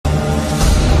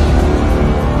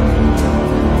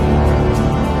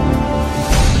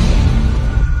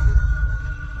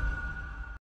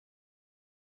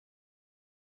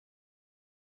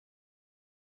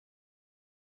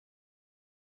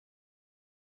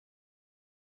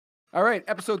All right,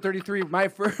 episode 33, my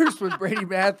first with Brady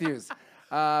Matthews.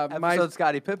 Episode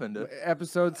Scottie Pippen, dude.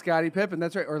 Episode Scottie Pippen,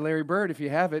 that's right, or Larry Bird, if you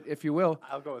have it, if you will.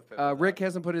 I'll go with Pippen. Rick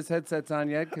hasn't put his headsets on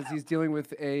yet because he's dealing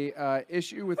with a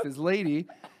issue with his lady.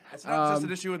 It's not just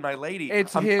an issue with my lady.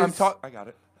 It's I got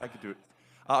it. I could do it.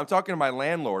 I'm talking to my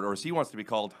landlord, or as he wants to be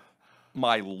called,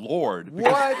 my lord.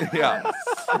 What? Yeah.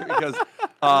 Because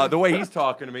the way he's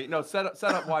talking to me. No, set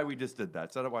up why we just did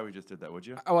that. Set up why we just did that, would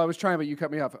you? Oh, I was trying, but you cut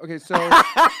me off. Okay, so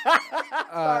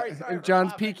sorry, and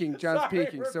John's Poppy. peeking. John's Sorry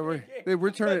peeking. for So peeking.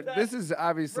 we're turning. That- This is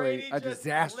obviously Brady a just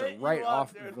disaster lit you right up,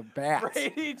 off dude. the bat,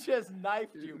 Brady just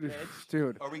knifed you, bitch.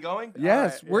 dude. Are we going?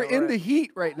 Yes, right, we're yeah, in we're the in.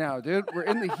 heat right now, dude. We're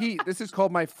in the heat. This is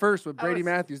called My First with Brady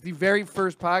Matthews, the very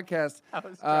first podcast I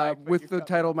was trying, but with you the cut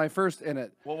title My First in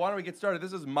it. Well, why don't we get started?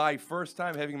 This is my first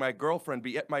time having my girlfriend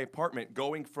be at my apartment,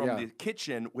 going from Yeah. the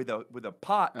kitchen with a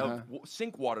pot of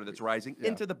sink water that's rising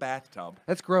into the bathtub.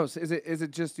 That's gross. Is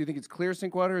it just? Do you think it's clear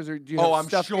sink water, or is there, do you have Oh, I'm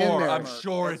stuff in sure. there? I'm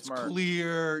sure It's it's murk.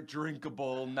 clear,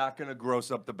 drinkable, not going to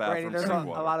gross up the Brady, bathroom there's sink a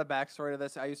water. lot of backstory to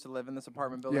this. I used to live in this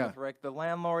apartment building Yeah. with Rick. The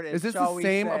landlord is Is this shall the we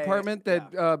same say- apartment that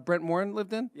Yeah. Brent Morin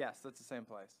lived in? Yes, that's the same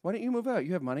place. Why don't you move out?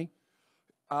 You have money.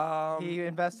 He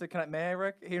invested. May I,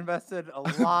 Rick? He invested a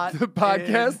lot. The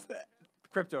podcast? in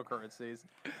cryptocurrencies,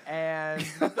 and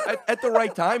at the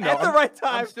right time, though. At the right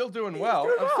time. I'm still doing well.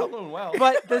 I'm still doing well.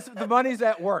 but the money's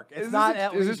at work. It's not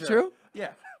at Is leisure. this true?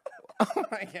 Yeah. Oh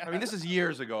my god. I mean, this is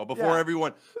years ago, before Yeah.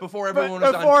 everyone was before on it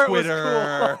was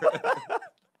Twitter.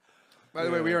 By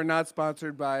the way, we are not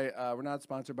sponsored by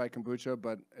kombucha,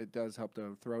 but it does help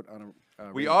the throat on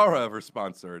a. We are, however,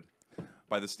 sponsored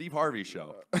by the Steve Harvey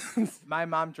Show. My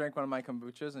mom drank one of my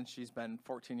kombuchas, and she's been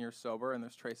 14 years sober, and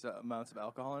there's trace amounts of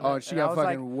alcohol in it. Oh, and she And got I was like-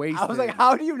 fucking wasted. I was like,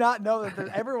 how do you not know that?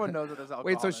 Everyone knows that there's alcohol.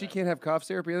 Wait, so in she it. can't have cough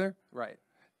syrup either? Right.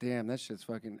 Damn, that shit's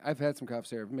fucking. I've had some cough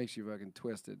syrup. It makes you fucking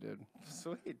twisted, dude.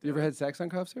 Sweet. Dude. You ever had sex on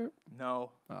cough syrup?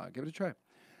 No. Give it a try.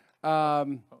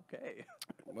 Okay.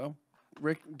 Well,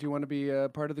 Rick, do you want to be a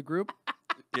part of the group?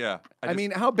 Yeah. I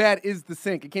mean, how bad is the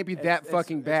sink? It can't be that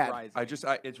fucking it's bad.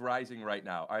 rising. it's rising right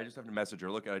now. I just have to message her.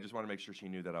 Look, I just want to make sure she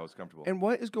knew that I was comfortable. And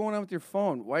what is going on with your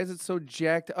phone? Why is it so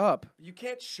jacked up? You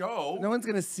can't show. No one's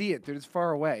gonna see it, dude. It's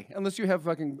far away. Unless you have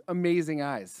fucking amazing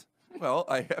eyes. Well,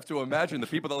 I have to imagine the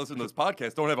people that listen to this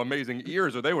podcast don't have amazing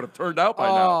ears, or they would have turned out by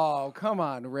now. Oh, come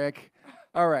on, Rick.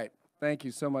 All right. Thank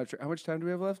you so much. How much time do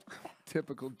we have left?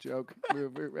 Typical joke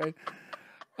mover, right?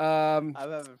 I'm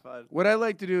having fun. What I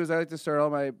like to do is I like to start all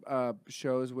my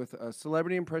shows with a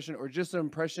celebrity impression or just an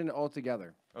impression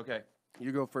altogether. Okay.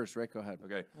 You go first, Rick. Go ahead.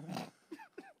 Okay.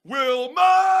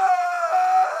 Wilma!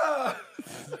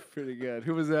 Pretty good.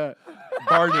 Who was that?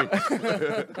 Barney.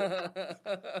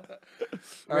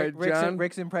 All right, John.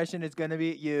 Rick's impression is gonna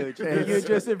be huge. The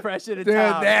hugest impression in Dude,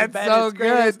 town. that's The so baddest,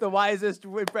 greatest, good. The wisest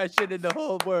impression in the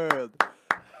whole world.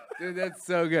 Dude, that's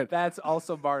so good. That's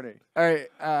also Barney. All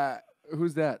right.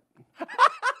 Who's that?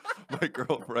 My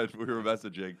girlfriend, we were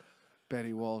messaging.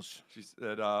 Betty Walsh. She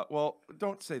said, well,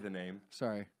 don't say the name.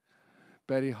 Sorry.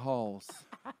 Betty Halls.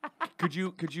 Could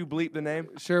you bleep the name?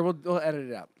 Sure, we'll edit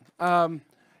it out.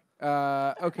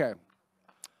 Okay.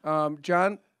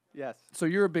 John, Yes. so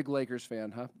you're a big Lakers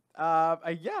fan, huh?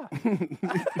 Yeah.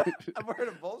 I'm wearing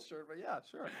a Bulls shirt, but yeah,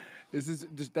 sure.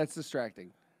 That's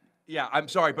distracting. Yeah, I'm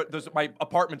sorry, but my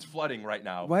apartment's flooding right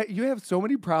now. Why you have so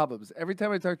many problems? Every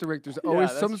time I talk to Rick, there's always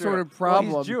that's some true. sort of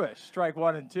problem. Well, he's Jewish. Strike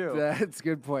 1 and 2. That's a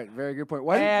good point. Very good point.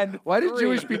 And Why did 3.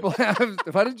 Jewish people have?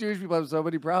 Why did Jewish people have so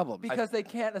many problems? Because they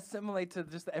can't assimilate to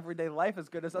just the everyday life as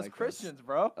good as us Like this. Christians,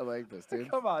 bro. I like this, dude.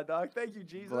 Come on, dog. Thank you,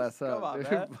 Jesus. Bless up. Come on,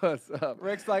 dude. man. Bless up.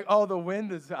 Rick's like, oh, the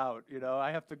wind is out. You know,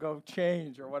 I have to go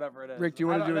change or whatever it is. Rick, do you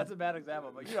wanna I don't- do it- That's a bad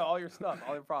example, but you know, all your stuff,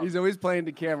 all your problems. He's always playing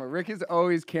to camera. Rick is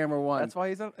always camera one. That's why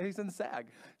he's in SAG.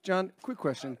 John, quick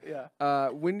question. Yeah.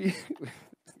 When you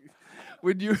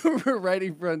when you were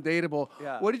writing for Undateable,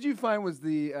 Yeah. what did you find was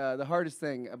the hardest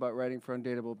thing about writing for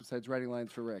Undateable besides writing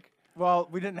lines for Rick? Well,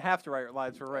 we didn't have to write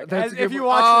lines for Rick. That's As, a if good you po-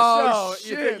 watch Oh, the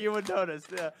show, shit. you would notice.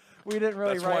 We didn't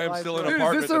really That's write why I'm lines still for in Rick. a Dude,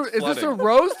 apartment is this that's a flooding.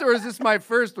 roast or is this my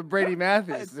first with Brady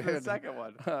Matthews? It's the dude? second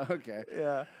one. Okay.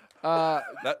 Yeah.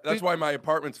 That's why my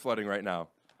apartment's flooding right now,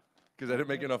 because I didn't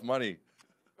make enough money.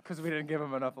 Because we didn't give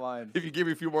him enough lines. If you give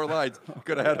me a few more lines,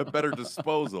 could have had a better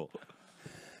disposal.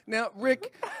 Now,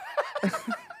 Rick, I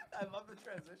love the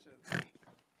transition.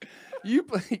 you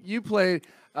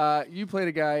played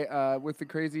a guy with the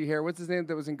crazy hair. What's his name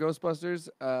that was in Ghostbusters?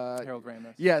 Harold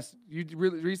Ramis. Yes, you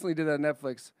recently did that on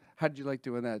Netflix. How did you like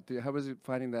doing that? How was it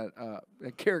finding that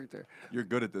character? You're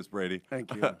good at this, Brady.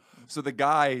 Thank you. So the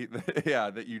guy,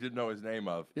 that you didn't know his name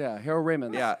of. Yeah, Harold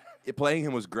Ramis. Yeah, playing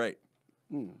him was great.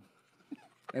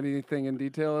 Anything in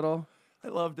detail at all? I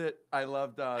loved it. I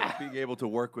loved being able to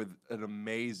work with an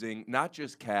amazing, not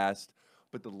just cast,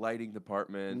 but the lighting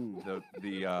department. The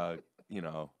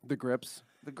The grips.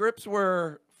 the grips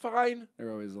were fine.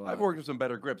 They're always a lot. I've worked with some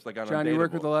better grips, like on John, you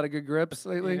work with a Undateable. lot of good grips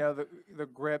lately? You know, the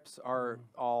grips are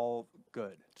all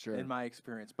good Sure. in my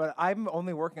experience. But I'm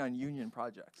only working on union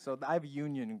projects, so I have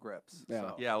union grips. Yeah.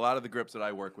 So. Yeah, a lot of the grips that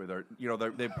I work with are,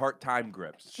 they're part-time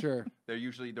grips. Sure.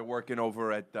 They're working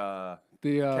over at The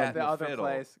Cat- The other Fiddle.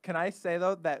 place. Can I say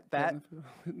though that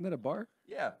isn't that a bar?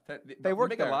 yeah. They work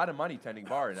make there. a lot of money tending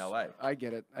bar in L.A. I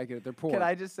get it. They're poor. Can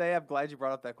I just say I'm glad you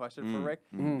brought up that question for Rick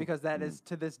Mm. because that is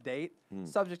to this date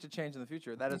subject to change in the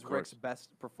future. That is course. Rick's best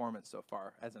performance so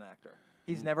far as an actor.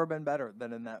 He's never been better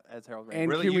than in that as Harold Ramis. And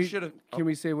Really, can you we, should've- Can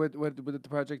we say what the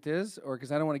project is, or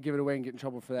because I don't want to give it away and get in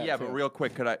trouble for that? Yeah, too. but real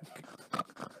quick, could I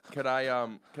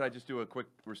just do a quick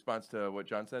response to what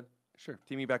John said? Sure.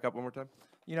 Tee me back up one more time.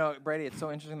 You know, Brady, it's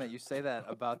so interesting that you say that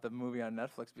about the movie on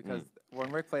Netflix because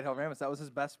when Rick played Harold Ramis, that was his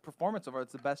best performance over.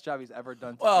 It's the best job he's ever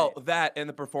done. To Well, date. that and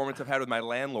the performance I've had with my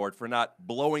landlord for not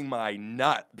blowing my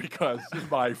nut because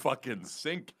my fucking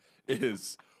sink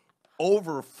is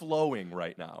overflowing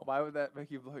right now, Why would that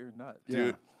make you blow your nut? Yeah.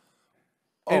 dude.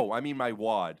 Oh, I mean my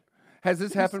wad. Has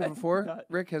this happened said before, nut.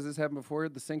 Rick? Has this happened before?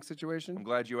 The sink I'm situation?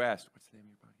 glad you asked. What's the name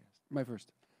of your podcast? My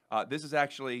first. This is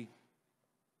actually,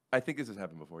 I think this has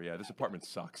happened before. Yeah, this apartment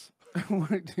sucks.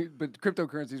 But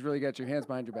cryptocurrency's really got your hands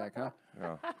behind your back, huh?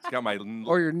 Oh, it's got my.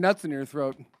 Or your nuts in your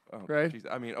throat, oh, right? geez.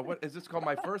 I mean, what is this called?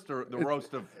 My first or the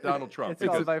roast of Donald Trump? it's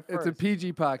called my It's a first.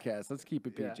 PG podcast. Let's keep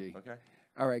it Yeah. PG. Okay.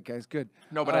 All right, guys, good.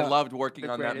 No, but I loved working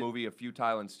the on that greatest- movie, A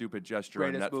Futile and Stupid Gesture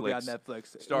on Greatest Netflix. movie on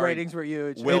Netflix. Starring Ratings were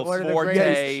huge. Will One of the Forte,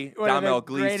 greatest- one of the Domhnall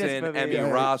greatest Gleeson, movies. Emmy Yeah.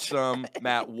 Rossum,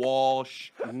 Matt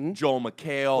Walsh, Joel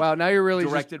McHale. Wow, now you're really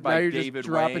directed just, by now you're David just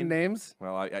dropping Wayne. names.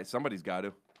 Well, somebody's got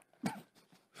to.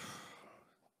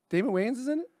 Damon Wayans is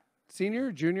in it?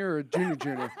 Senior, junior, or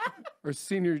junior? Or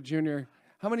senior, junior?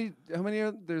 How many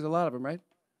are, there's a lot of them, right?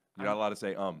 You're not allowed to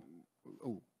say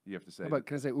Ooh. You have to say. How about,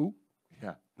 can I say ooh?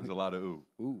 Yeah, there's a lot of ooh.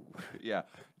 Ooh. Yeah,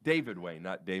 David Wayne,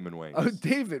 not Damon Wayne. Oh,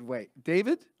 David, wait.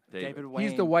 David? David Wayne.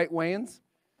 He's the white Wayans?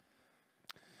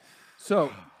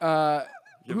 So,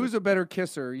 who's a better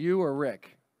kisser, you or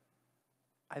Rick?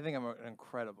 I think I'm an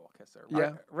incredible kisser.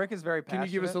 Yeah. Rick is very Can passionate.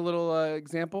 you give us a little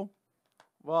example?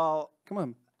 Well, Come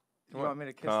on. you want me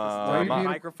to kiss Come this on.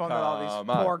 microphone that all these Come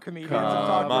on. poor comedians Come are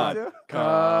talking on. to?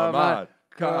 Come on.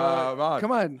 Come on.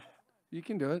 Come on. You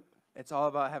can do it. It's all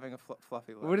about having a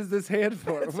fluffy lip. What is this hand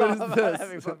for? It's What all is about this?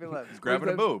 having fluffy lips. He's grabbing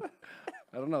a that? boob.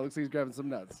 I don't know. Looks like he's grabbing some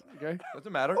nuts. Okay.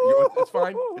 Doesn't matter. It's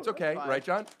fine. It's okay, Fine. right,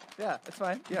 John? Yeah, it's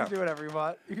fine. You Yeah. can do whatever you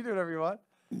want. You can do whatever you want.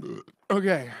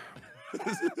 Okay.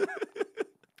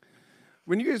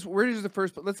 When you guys, where is the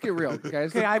first? Let's get real,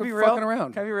 guys. Can I Quit be real? Fucking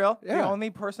around. Can I be real? Yeah. The only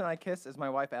person I kiss is my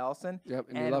wife, Allison. Yep,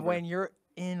 and you And love her. when you're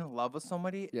in love with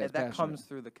somebody, Yeah, it's that passionate. comes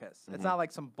through the kiss. It's not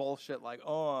like some bullshit like,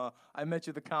 oh, I met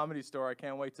you at the Comedy Store. I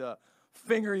can't wait to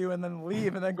finger you and then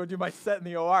leave and then go do my set in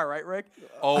the OR, right, Rick?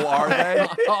 Oh, are they?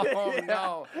 Oh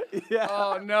no! Yeah.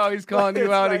 Oh no! He's calling you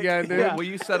It's out like- again, dude. yeah. Will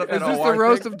you set up Is an this OR the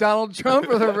roast thing? of Donald Trump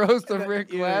or the roast of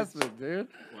Rick Huge. Glassman, dude?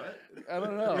 What? I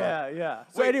don't know. Yeah, yeah.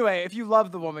 So Wait. anyway, if you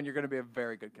love the woman, you're going to be a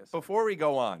very good kisser. Before we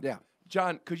go on, Yeah.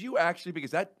 John, could you actually,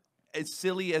 because that, as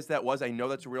silly as that was, I know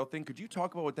that's a real thing. Could you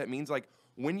talk about what that means? Like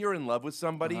when you're in love with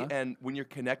somebody and when you're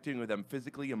connecting with them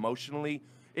physically, emotionally,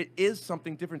 it is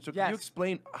something different. So can you Yes.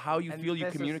 explain how you And feel you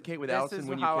this is- communicate with this Allison is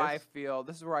when how you I kiss? feel.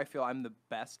 This is where I feel I'm the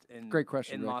best in Great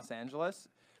question, in Rick. Los Angeles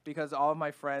because all of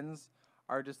my friends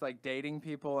are just like dating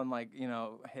people and like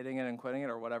hitting it and quitting it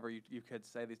or whatever you could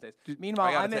say these days. Meanwhile,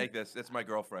 I gotta I'm take this. It's my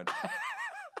girlfriend.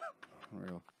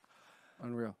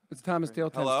 Unreal. It's Thomas Dale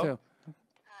Tense Hello? too.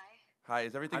 Hi,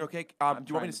 is everything okay? I'm Do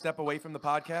you want me trying to step away from the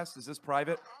podcast? Is this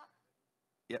private?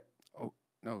 Yeah. Oh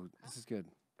no, this is good.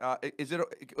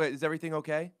 Is everything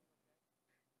okay?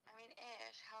 I mean,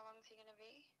 ish. How long is he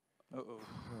gonna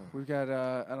be? We've got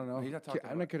I don't know. He's not talking I'm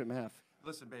about- not good at math.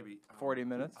 Listen, baby. 40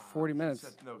 minutes. 40 minutes.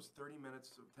 No, it's 30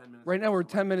 minutes, 10 minutes. Right now we're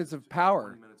 10 minutes of power,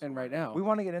 20 minutes and away. right now, We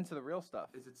want to get into the real stuff.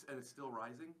 Is it and it's still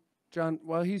rising? John,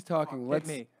 while he's talking, Hit let's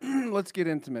me. let's get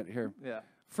intimate here. Yeah.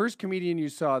 First comedian you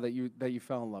saw that you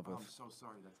fell in love I'm with. so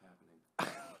sorry that's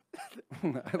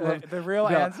happening. I love, The real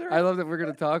no, answer. I love that we're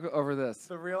gonna talk over this.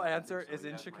 The real answer is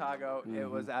in Chicago. It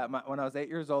was at when I was 8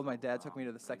 years old. My dad took me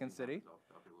to the Second City,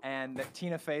 and the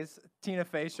Tina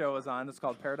Fey show was on. It's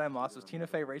called Paradigm Lost. It was Tina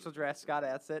Fey, Rachel Dratch, Scott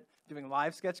Adsit doing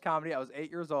live sketch comedy. I was 8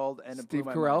 years old, and it Steve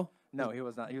blew my Carell? mind. No, he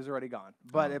was not. He was already gone.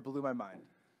 But it blew my mind,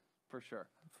 for sure.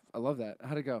 I love that.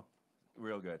 How'd it go?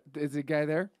 Real good. Is the guy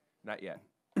there? Not yet.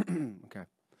 Okay.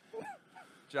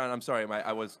 John, I'm sorry.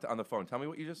 I was on the phone. Tell me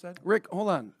what you just said. Rick, hold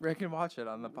on. You Rick, can watch it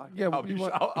on the podcast. yeah,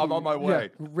 I'm on my way.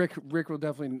 Yeah, Rick will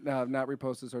definitely not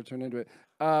repost this or turn into it.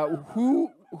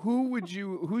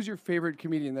 Who's your favorite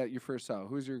comedian that you first saw?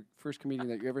 Who's your first comedian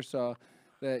that you ever saw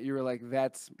that you were like,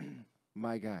 that's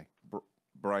my guy?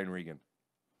 Brian Regan.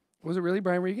 Was it really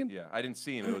Brian Regan? Yeah, I didn't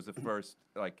see him. It was the first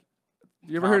like.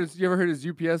 You ever heard his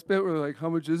UPS bit where they're like, how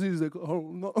much is he? He's like,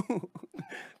 oh no.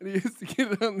 And he has to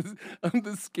get it on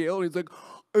the scale and he's like,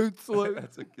 it's like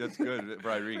that's good,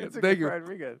 Brian Regan. It's a Thank good you. Brian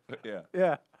Regan. Yeah.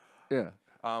 Yeah.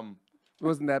 yeah.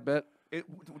 Wasn't that bit?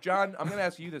 John, I'm going to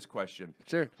ask you this question.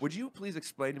 Sure. Would you please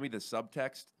explain to me the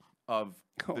subtext of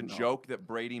the joke that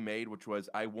Brady made, which was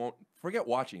I won't forget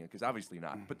watching it because obviously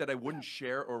not, but that I wouldn't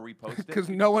share or repost it Because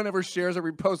no one ever shares or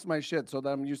reposts my shit, so that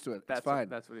I'm used to it. It's fine.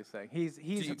 That's what he's saying. He's do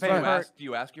you been hurt. do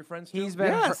you ask your friends? He's to?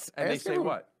 been Yes. and they ask say everyone.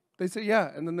 what? They say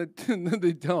yeah, and then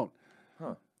they don't.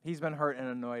 Huh. He's been hurt and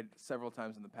annoyed several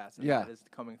times in the past, and Yeah. that is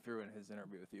coming through in his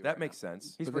interview with you. That right makes now.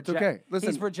 sense. He's But that's okay. Listen,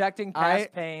 he's projecting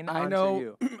past pain onto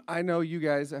you. I know you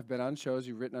guys have been on shows,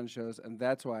 you've written on shows, and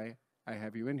that's why I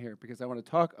have you in here because I want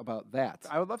to talk about that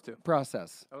I would love to.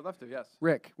 process. I would love to. Yes.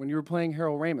 Rick, when you were playing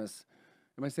Harold Ramis,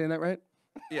 am I saying that right?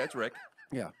 Yeah, it's Rick.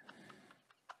 Yeah.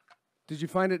 Did you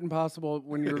find it impossible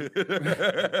when you were?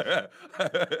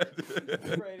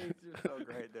 Brady, you're so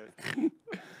great, dude.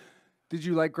 Did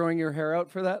you like growing your hair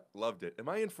out for that? Loved it. Am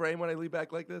I in frame when I lean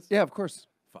back like this? Yeah, of course.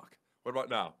 Fuck. What about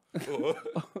now?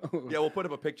 Yeah, we'll put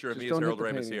up a picture of Just me as don't hit Harold the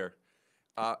Ramis painting. here.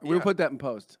 We'll Yeah. put that in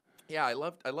post. Yeah, I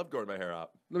loved growing my hair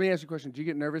out. Let me ask you a question. Do you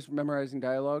get nervous memorizing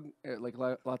dialogue, like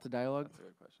lots of dialogue? That's a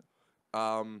good question.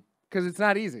 Because it's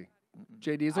not easy.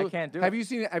 Jay Diesel, I can't do have it. you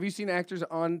seen actors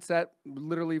on set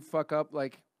literally fuck up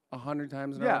like 100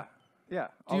 times an Yeah. hour? Yeah.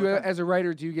 Do all you, the time. as a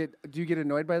writer, do you get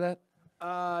annoyed by that?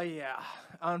 Yeah.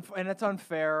 And it's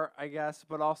unfair, I guess,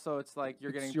 but also it's like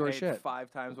you're It's getting your paid shit.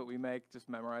 5 times what we make. Just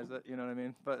memorize it. You know what I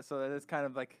mean? But so it's kind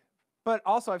of like, but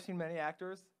also I've seen many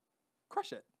actors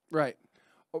crush it. Right.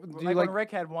 Oh, do Like you when like?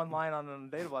 Rick had one line on an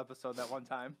Undateable episode that one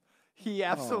time, he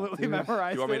absolutely dude.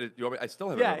 memorized You want me it. to? You want me? I still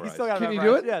have it Yeah, he memorized. still got it Can you do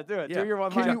memorized. it? Yeah, do it. Yeah. Do your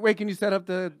one Can line. you wait? Can you set up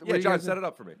the? Yeah, John, set it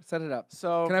up for me. Set it up.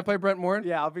 So Can I play Brent Morin?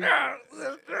 Yeah, I'll be.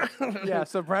 Yeah,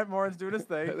 so Brent Morin's doing his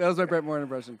thing. That was my Brent Morin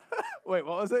impression. Wait,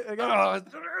 what was it again?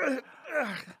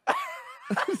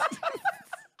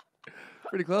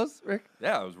 Pretty close, Rick.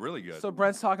 Yeah, it was really good. So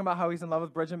Brent's talking about how he's in love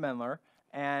with Bridget Mendler,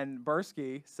 and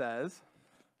Bursky says,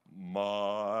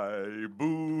 my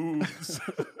boobs.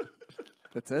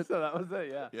 That's it. so that was it.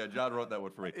 Yeah. Yeah, John wrote that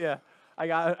one for me. Yeah. I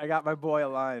got my boy a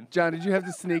line. John, did you have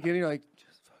to sneak in? You're like,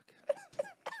 just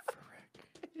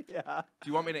fucking. Yeah. Do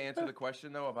you want me to answer the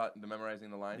question though about the memorizing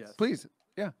the lines? Yes. Please,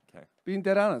 yeah. Okay. Being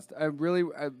dead honest. I'm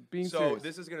being So serious.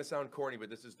 this is gonna sound corny, but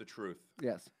this is the truth.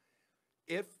 Yes.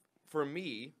 If for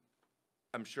me,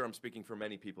 I'm sure I'm speaking for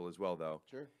many people as well, though.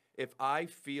 Sure. If I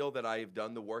feel that I've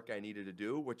done the work I needed to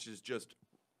do, which is just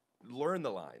learn the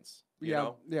lines, you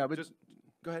know? Yeah, but Just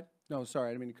go ahead. no, sorry,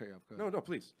 I didn't mean to cut you off. Go ahead. No,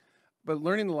 please. But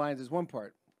learning the lines is one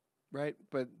part, right?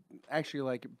 But actually,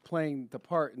 like playing the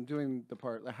part and doing the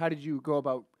part. Like, how did you go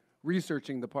about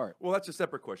researching the part? Well, that's a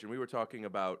separate question. We were talking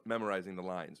about memorizing the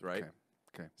lines, right?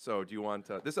 Okay. So do you want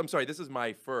this? I'm sorry. This is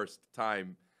my first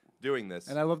time doing this.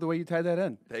 And I love the way you tied that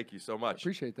in. Thank you so much.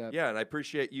 Appreciate that. Yeah, and I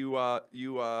appreciate you.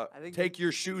 think Take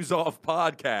your shoes off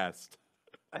podcast.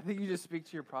 I think you just speak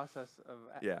to your process of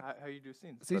Yeah. how you do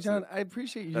scenes. See, That's John, I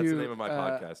appreciate you. That's the name of my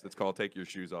podcast. It's called Take Your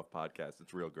Shoes Off Podcast.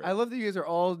 It's real great. I love that you guys are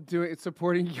all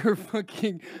supporting your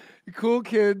fucking cool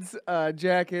kids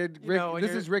jacket. You Rick, know, when this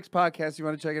you're- is Rick's podcast. You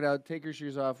want to check it out? Take Your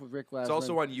Shoes Off with Rick Glassman. It's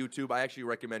also on YouTube. I actually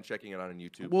recommend checking it out on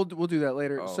YouTube. We'll do that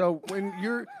later. Oh. So when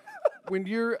you're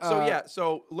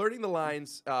So learning the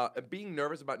lines, being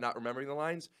nervous about not remembering the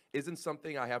lines isn't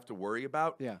something I have to worry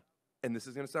about. yeah. And this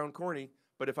is going to sound corny,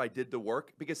 but if I did the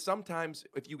work, because sometimes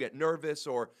if you get nervous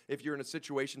or if you're in a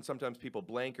situation, sometimes people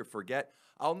blank or forget.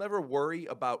 I'll never worry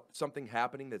about something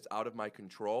happening that's out of my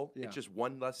control. Yeah. It's just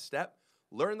one less step.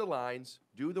 Learn the lines,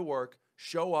 do the work,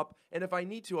 show up, and if I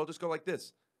need to, I'll just go like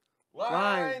this.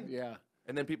 Line! Yeah.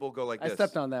 And then people go like I this.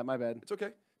 stepped on that. My bad. It's okay.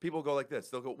 People go like this.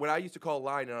 They'll go. When I used to call a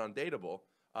line and Undateable,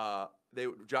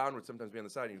 John would sometimes be on the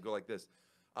side and he'd go like this.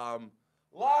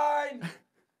 Line!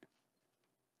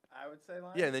 I would say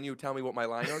line. Yeah, and then you would tell me what my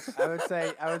line was. I would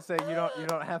say you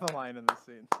don't have a line in this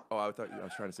scene. Oh, I was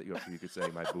trying to set you up so you could say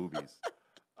my boobies.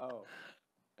 Oh. All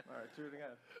right, do it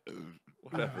again.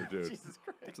 Whatever, dude. Jesus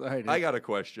Christ. Sorry, dude. I got a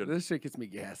question. This shit gets me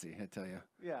gassy. I tell you.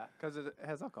 Yeah, because it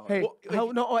has alcohol. Hey, Well, how,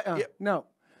 like- no, yeah.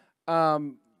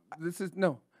 no. This is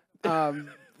no.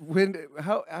 When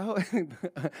how how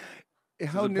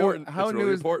new important. how It's new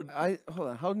really is important. hold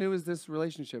on, how new is this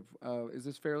relationship? Is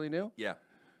this fairly new? Yeah.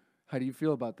 How do you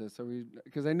feel about this? Are we?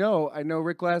 Because I know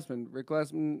Rick Glassman. Rick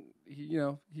Glassman,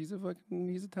 he's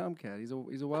a tomcat. He's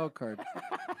a wild card.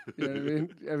 You know what I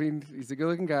mean? I mean, he's a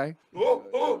good-looking guy,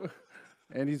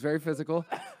 and he's very physical.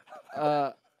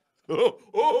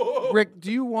 Rick,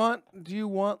 do you want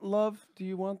love? Do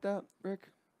you want that, Rick?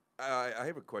 I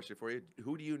have a question for you.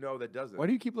 Who do you know that does it? Why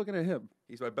do you keep looking at him?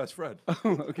 He's my best friend.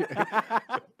 Okay.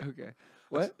 Okay.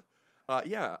 What?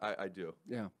 Yeah, I do.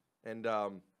 Yeah. And I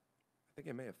think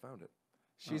I may have found it.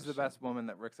 She's the best woman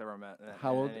that Rick's ever met.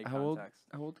 How old? In any How old? context.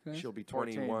 How old can I? She'll be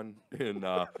 14. 21 in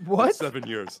What? 7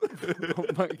 years. Oh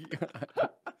my god.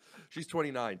 She's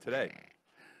 29 today.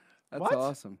 That's What?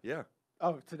 awesome. Yeah,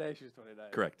 Oh, today she's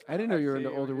 29. correct. I didn't know you were see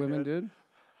into what older you women, did. dude.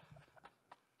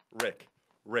 Rick.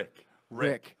 Rick.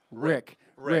 Rick.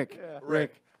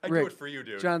 I do Rick. it for you,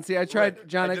 dude. John, see, I tried.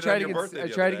 John, I did it tried on to your get. birthday I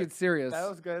the tried other to day. get serious. That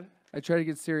was good. I tried to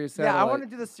get serious. Yeah, I satellite. want to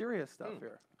do the serious stuff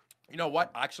here. You know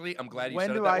what? Actually, I'm glad you When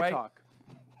said it do that I way. talk?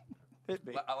 Hit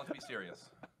me. Let's be serious.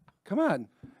 Come on.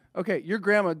 Okay, your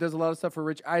grandma does a lot of stuff for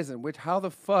Rich Eisen. How the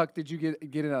fuck did you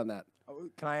get in on that? Oh,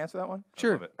 can I answer that one?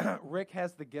 Sure. Love it. Rick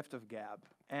has the gift of gab,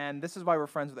 and this is why we're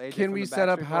friends with AJ. Can from we the set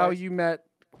up Backstreet how Boys. you met?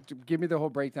 Give me the whole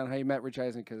breakdown how you met Rich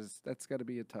Eisen, because that's got to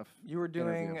be a tough. You were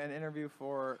doing interview. an interview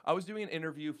for. I was doing an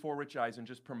interview for Rich Eisen,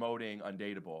 just promoting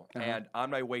Undateable. And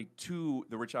on my way to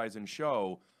the Rich Eisen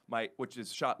show, which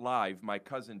is shot live, my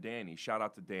cousin Danny, shout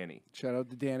out to Danny. Shout out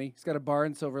to Danny. He's got a bar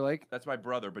in Silver Lake. That's my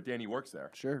brother, but Danny works there.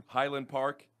 Sure. Highland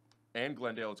Park and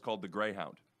Glendale, it's called the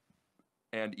Greyhound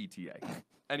and ETA.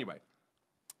 Anyway,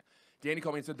 Danny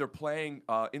called me and said they're playing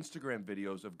Instagram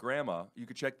videos of Grandma. You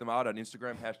could check them out on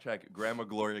Instagram, #Grandma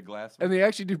Gloria Glassman. And they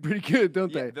actually do pretty good,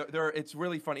 don't Yeah, they? it's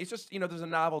really funny. It's just, there's a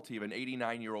novelty of an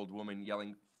 89-year-old woman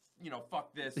yelling,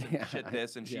 fuck this and Yeah. shit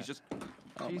this, and she's just.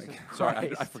 Oh my Jesus God. Sorry, I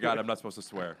Christ, forgot. dude. I'm not supposed to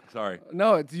swear. Sorry.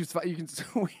 No, you can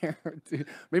swear. Dude.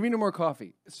 Maybe no more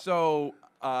coffee. So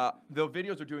the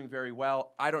videos are doing very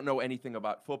well. I don't know anything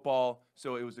about football,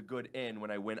 so it was a good in.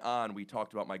 When I went on, we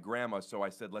talked about my grandma, so I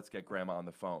said, let's get Grandma on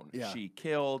the phone. Yeah. She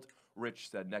killed. Rich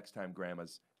said, next time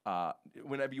Grandma's,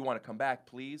 whenever you want to come back,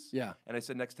 please. Yeah. And I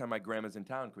said, next time my grandma's in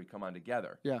town, can we come on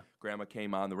together? Yeah. Grandma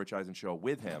came on the Rich Eisen show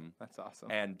with him. That's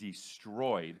awesome. And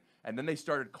destroyed. And then they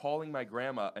started calling my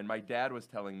grandma, and my dad was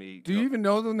telling me. Do you even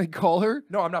know when they call her?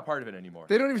 No, I'm not part of it anymore.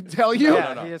 They don't even tell you.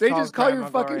 No, no. he is They called just call your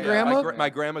Grandma fucking Gloria. grandma. My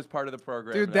grandma's part of the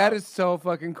program. Dude, now. that is so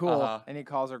fucking cool. Uh-huh. And he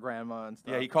calls her grandma and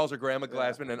stuff. Yeah, he calls her Grandma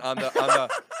Glassman, and on the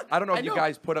I don't know if you know.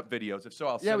 guys put up videos. If so,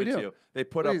 I'll Yeah, send we it to do. you. They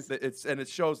put Please. up it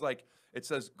shows like it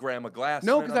says Grandma Glassman.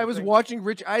 No, because on I the was thing. watching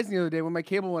Rich Eisen the other day when my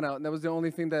cable went out, and that was the only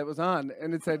thing that was on.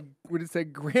 And it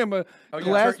said Grandma Oh,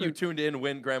 Glassman. you tuned in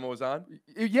when Grandma was on.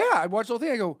 Yeah, I watched the whole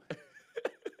thing. I go,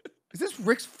 is this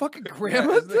Rick's fucking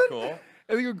grandma? Isn't it cool?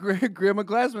 And they go, Grandma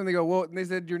Glassman. They go, well, and they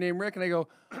said your name Rick, and I go,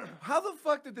 how the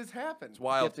fuck did this happen? It's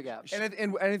wild. Gift of gab.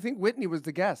 And I think Whitney was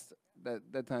the guest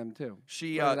that time too.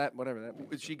 She whatever that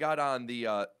means. she got on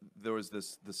the there was the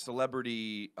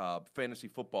celebrity fantasy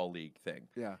football league thing.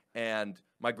 Yeah. And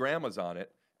my grandma's on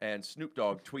it, and Snoop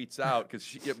Dogg tweets out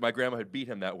because my grandma had beat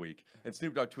him that week, and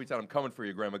Snoop Dogg tweets out, "I'm coming for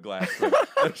you, Grandma Glassman."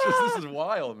 This is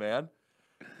wild, man.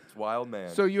 It's wild, man.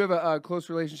 So you have a close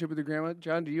relationship with your grandma,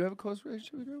 John? Do you have a close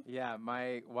relationship with her? Yeah,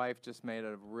 my wife just made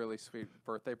a really sweet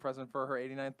birthday present for her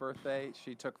 89th birthday.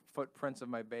 She took footprints of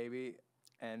my baby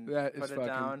and That is put it fucking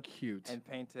down cute. and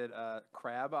painted a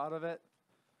crab out of it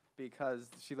because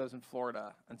she lives in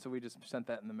Florida, and so we just sent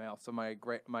that in the mail. So my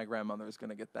grandmother is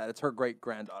gonna get that. It's her great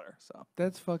granddaughter, so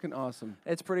That's fucking awesome.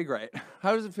 it's pretty great.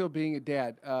 How does it feel being a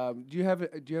dad? Do you have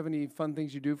any fun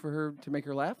things you do for her to make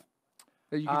her laugh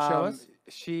that you can show us?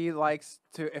 She likes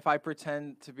to if I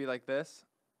pretend to be like this,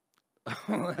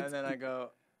 and then I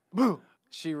go, boo.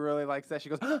 She really likes that. She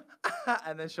goes,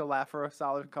 and then she'll laugh for a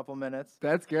solid couple minutes.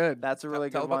 That's good. That's a really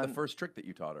Tell good about one. the first trick that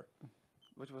you taught her.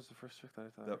 Which was the first trick that I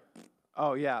thought? The-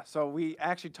 Oh yeah, so we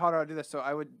actually taught her how to do this. So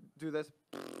I would do this,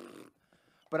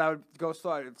 but I would go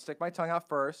slow. I would stick my tongue out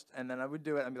first, and then I would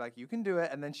do it and be like, "You can do it,"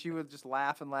 and then she would just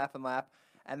laugh and laugh and laugh.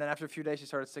 And then after a few days, she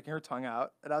started sticking her tongue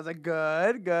out, and I was like,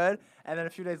 "Good, good." And then a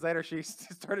few days later, she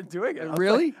started doing it. I was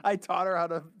Really? like, I taught her how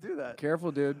to do that.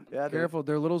 Careful, dude. Yeah, dude. Careful.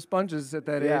 They're little sponges at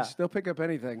that Yeah. age. They'll pick up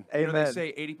anything. You know, they Amen.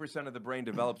 say 80% of the brain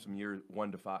develops from year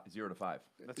 0 to 5.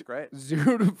 That's great.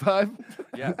 0 to 5.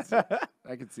 Yeah.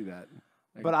 I could see that.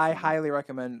 But I highly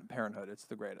recommend Parenthood. It's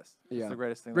the greatest. Yeah. It's the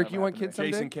greatest thing. Rick, that you ever want happened to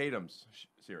kids me. someday? Jason Tatum's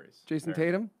series. Jason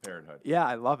Tatum? Parenthood. Yeah,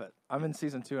 I love it. I'm in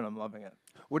season 2 and I'm loving it.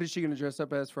 What is she going to dress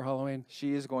up as for Halloween?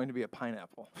 She is going to be a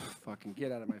pineapple. Fucking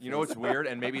get out of my face. You know what's weird?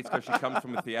 And maybe it's because she comes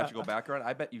from a theatrical background.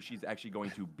 I bet you she's actually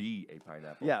going to be a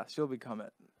pineapple. Yeah, she'll become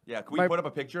it. Yeah, can we My- put up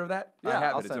a picture of that? I Yeah, have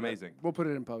I'll it. It's send it. amazing. We'll put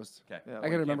it in post. Okay. Yeah, I like, gotta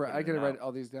can't remember. put I it gotta in write now.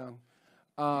 all these down.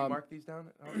 Do you mark these down?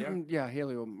 Oh, yeah. Yeah,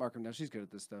 Haley will mark them down. She's good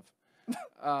at this stuff.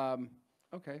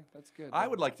 Okay, that's good. I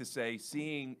would like to say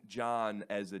seeing Jon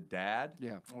as a dad.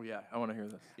 Yeah. Oh yeah, I want to hear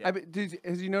this. Yeah.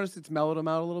 Has you noticed it's mellowed him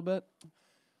out a little bit?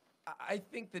 I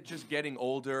think that just getting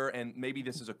older, and maybe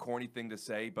this is a corny thing to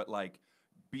say, but like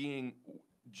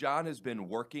Jon has been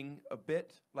working a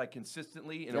bit, like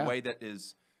consistently in a way that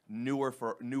is new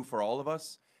for all of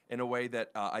us. In a way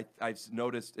that I've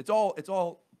noticed, it's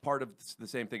all part of the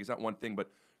same thing. It's not one thing, but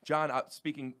Jon,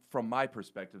 speaking from my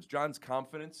perspectives, Jon's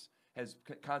confidence has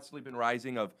constantly been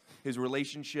rising. Of his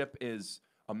relationship is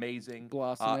amazing,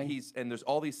 blossoming. And there's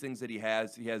all these things that he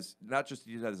has. He has not just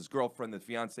he has his girlfriend, the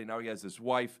fiance. Now he has his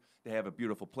wife. They have a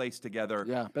beautiful place together.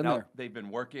 Yeah, been now, there. They've been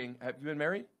working. Have you been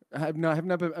married? I've not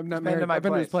Been married. to my I've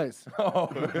been to his place. place. Oh.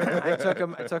 I took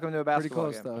him to a basketball Pretty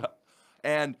close game. though.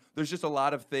 And there's just a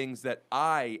lot of things that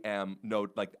I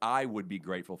would be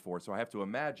grateful for. So I have to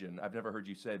imagine. I've never heard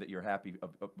you say that you're happy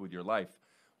with your life,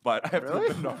 but I have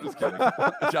to. No, I'm just kidding.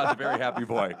 Jon's a very happy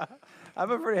boy. I'm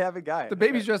a pretty happy guy. The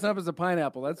baby's dressing up as a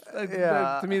pineapple.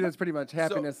 To me, that's pretty much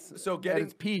happiness. So at getting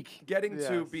its peak. getting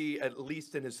to be at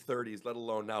least in his 30s, let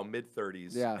alone now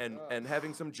mid-30s, Yeah. and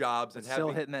having some jobs and Still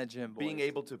having hitting that gym, being boys.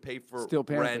 able to pay for Still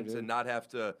Panther, rent dude. and not have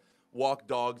to walk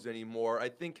dogs anymore. I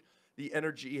think the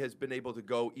energy has been able to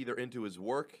go either into his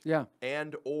work,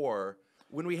 and or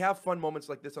when we have fun moments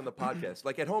like this on the podcast.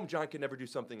 Like at home, Jon can never do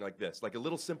something like this, like a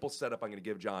little simple setup I'm going to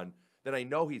give Jon that I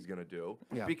know he's going to do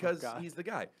because he's the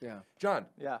guy. Yeah. Jon,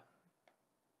 Yeah.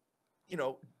 you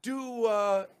know, do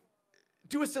a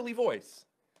silly voice.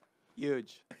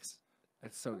 Huge.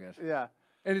 It's so good. Yeah.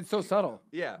 And it's so subtle.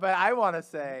 Yeah. But I want to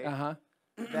say Uh-huh.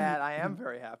 that I am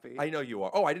very happy. I know you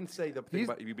are. Oh, I didn't say the thing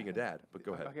about you being a dad, but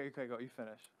go ahead. Okay, go. You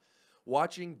finish.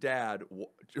 Watching Dad,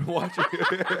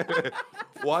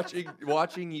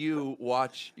 watching you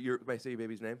watch your. May I say your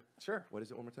baby's name? Sure. What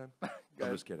is it one more time?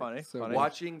 I'm just kidding. Funny. So funny. good.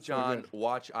 Watching Jon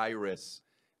watch Iris,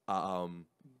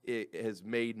 it has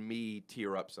made me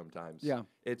tear up sometimes. Yeah.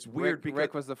 It's weird Rick, because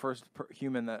Rick was the first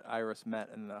human that Iris met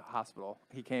in the hospital.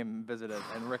 He came and visited,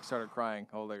 and Rick started crying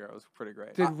holding her. It was pretty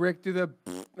great. Did Rick do the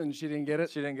and she didn't get it?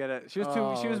 She didn't get it. She was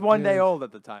Oh, She was 1 day dude. old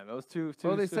at the time. It was too.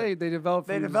 Well, they soon. say they develop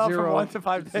They from develop from 0 1 to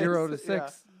 5 days. 0 to Yeah.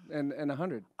 6 and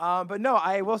 100. But no,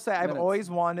 I will say I've Minutes. always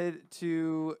wanted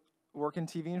to work in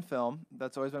TV and film.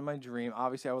 That's always been my dream.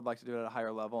 Obviously, I would like to do it at a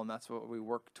higher level, and that's what we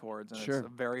work towards. And Sure. it's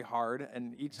very hard.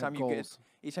 And each Have time goals.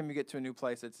 each time you get to a new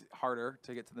place, it's harder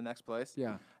to get to the next place.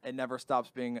 Yeah. It never stops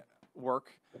being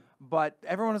work. But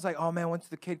everyone is like, "Oh man, once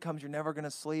the kid comes, you're never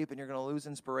gonna sleep, and you're gonna lose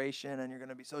inspiration, and you're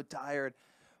gonna be so tired."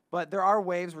 But there are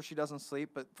waves where she doesn't sleep,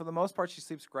 but for the most part, she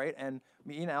sleeps great. And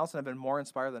me and Allison have been more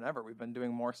inspired than ever. We've been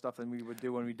doing more stuff than we would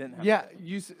do when we didn't have Yeah,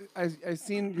 kids. I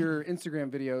seen your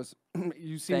Instagram videos.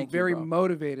 You seem Thank you, very bro.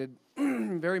 motivated,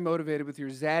 very motivated with your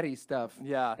zaddy stuff.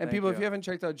 Yeah, And thank people, if you. you haven't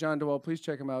checked out Jon Dewalt, please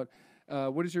check him out.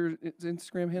 What is your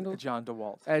Instagram handle? Jon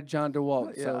Dewalt. At Jon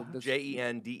Dewalt. Yeah. So that's,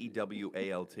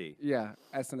 JENDEWALT. yeah,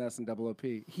 SNS and OOP.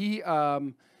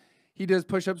 He does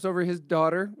push-ups over his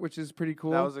daughter, which is pretty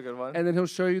cool. That was a good one. And then he'll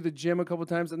show you the gym a couple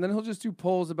times, and then he'll just do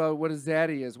polls about what a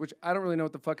zaddy is, which I don't really know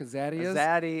what the fuck a zaddy is.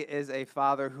 Zaddy is a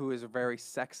father who is very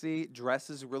sexy,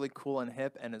 dresses really cool and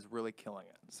hip, and is really killing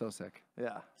it. So sick.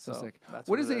 Yeah, So sick. That's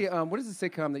What is it what is a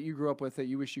sitcom that you grew up with that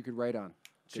you wish you could write on?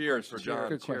 Cheers for Jon.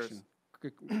 Good Cheers. question.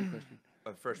 Good question.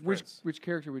 Fresh Which Prince. which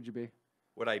character would you be?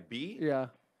 Would I be? Yeah,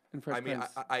 in Fresh I mean,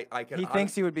 Prince. I can. He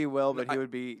thinks he would be Will, but he would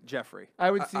be Jeffrey.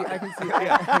 I would see. I can see.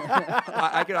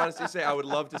 I can honestly say I would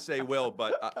love to say Will,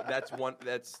 but that's one.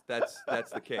 That's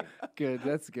the king. Good.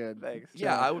 That's good. Thanks.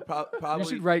 Yeah, I would You probably.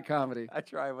 should write comedy. I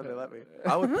try when they let me.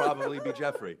 I would probably be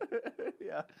Jeffrey.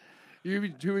 Yeah.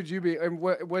 Who would you be? And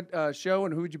what show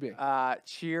and who would you be?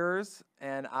 Cheers,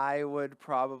 and I would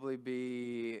probably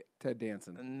be. Ted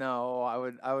Danson. No, I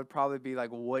would probably be like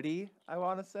Woody. I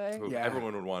want to say. Who Yeah.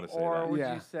 Everyone would want to say Or that. would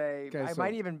Yeah. you say Okay, I so-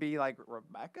 might even be like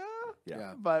Rebecca?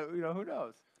 Yeah. But who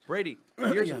knows? Brady,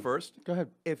 here's Yeah. the first. Go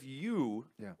ahead. If you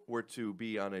Yeah. were to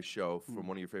be on a show from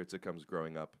one of your favorite sitcoms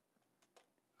growing up,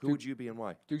 who would you be and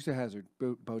why? Dukes of Hazzard.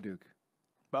 Bo Duke.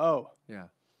 Bo. Yeah.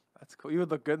 That's cool. You would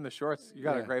look good in the shorts. You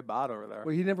got Yeah. a great bod over there.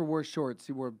 Well, he never wore shorts.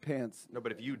 He wore pants. No,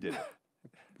 but if you did it,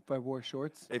 If I wore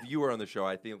shorts. if you were on the show,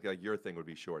 I think like your thing would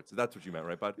be shorts. That's what you meant,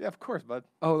 right, bud? Yeah, of course, bud.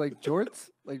 Oh, like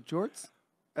jorts? Like jorts?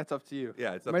 That's up to you.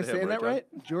 Yeah, it's up Am I to him, saying that John? right?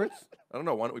 Jorts? I don't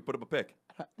know. Why don't we put up a pic?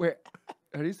 Wait.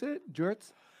 How do you say it?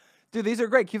 Jorts? Dude, these are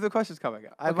great. Keep the questions coming.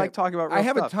 I Okay. like talking about real I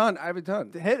have stuff. a ton. I have a ton.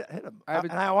 Hit them. I have a-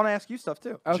 And I want to ask you stuff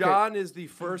too. Okay. Jon is the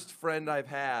first friend I've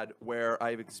had where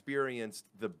I've experienced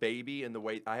the baby and the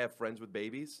way I have friends with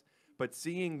babies, But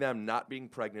seeing them not being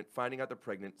pregnant, finding out they're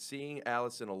pregnant, seeing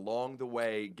Allison along the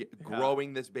way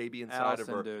growing this baby inside of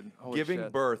her, dude. Holy giving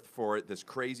shit. birth for it, this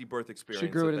crazy birth experience.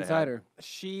 She grew it that they inside had. her.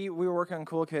 We were working on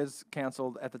Cool Kids,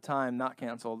 canceled at the time, not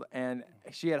canceled, and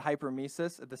she had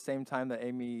hypermesis at the same time that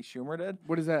Amy Schumer did.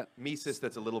 What is that? Mesis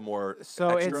that's a little more So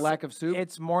extra. it's Lack of soup?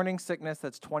 It's morning sickness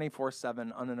that's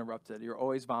 24/7 uninterrupted. You're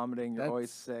always vomiting. You're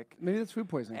always sick. Maybe that's food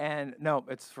poisoning. And no,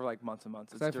 it's for like months and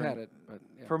months. 'Cause I've had it, but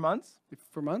yeah. For months?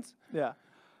 For months? Yeah.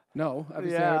 No,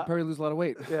 obviously I Yeah. would probably lose a lot of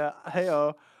weight. Yeah.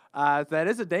 Hey-oh. That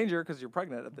is a danger because you're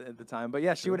pregnant at the time. But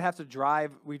yeah, she would have to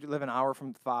drive. We live an hour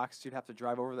from Fox. She'd have to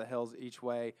drive over the hills each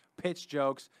way, pitch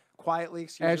jokes, quietly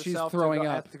excuse As she's herself throwing to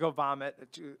go, up. to go vomit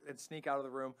and sneak out of the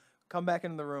room, come back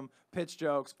into the room, pitch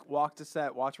jokes, walk to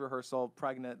set, watch rehearsal,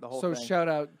 pregnant, the whole So thing. shout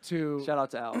out to Shout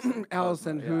out to Allison.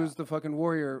 Allison, Yeah. who's the fucking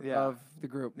warrior Yeah. of the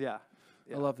group. Yeah.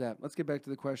 I love that. Let's get back to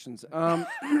the questions.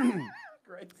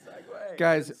 Great segue.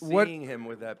 Guys, what Seeing him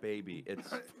with that baby, it's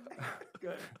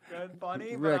Good,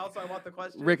 funny, Rick. but also I want the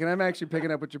question. Rick, and I'm actually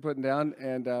picking up what you're putting down,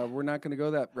 and we're not going to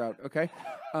go that route, okay?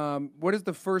 What is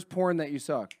the first porn that you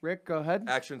saw? Rick, go ahead.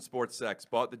 action, sports, sex.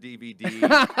 Bought the DVD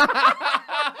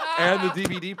and the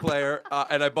DVD player,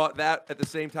 and I bought that at the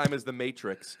same time as The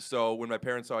Matrix. So when my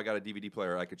parents saw I got a DVD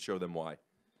player, I could show them why.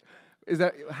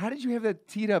 How did you have that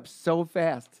teed up so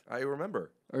fast? I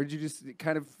remember. Or did you just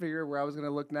kind of figure where I was going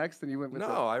to look next, and you went with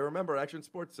No, I remember action,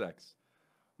 sports, sex.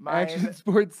 action,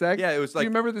 sports, sex? Yeah, it was Do like- you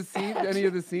remember the scene? Any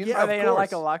of the scenes? Yeah, Are they of in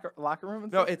like a course. locker room?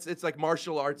 And No, stuff? it's like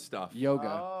martial arts stuff.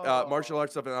 Yoga. Martial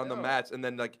arts stuff and on the mats, and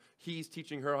then like he's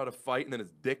teaching her how to fight, and then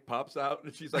his dick pops out,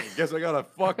 and she's like, "I guess I gotta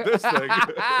fuck this thing."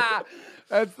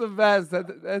 That's the best.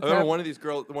 That's I remember one of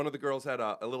the girls had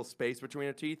a little space between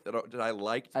her teeth that I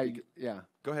liked. yeah.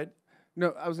 Go ahead.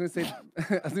 No, I was gonna say.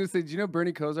 Do you know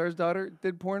Bernie Kosar's daughter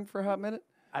did porn for a hot minute?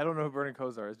 I don't know who Bernie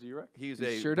Kosar is. Do you, Rick? He's He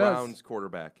a sure does. Browns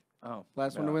quarterback. Oh,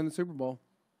 Last one to win the Super Bowl.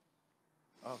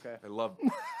 okay. I love,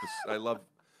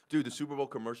 dude, the Super Bowl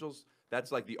commercials.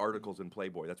 That's like the articles in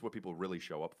Playboy. That's what people really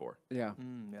show up for. Yeah.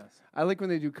 Yes. I like when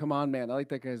they do "Come On, Man." I like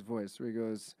that guy's voice where he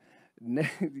goes,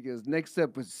 "Next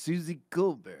up was Susie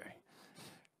Goldberg.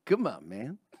 Come on,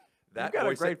 man." That got a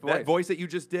voice, great that voice. voice that you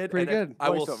just did. Pretty and good. I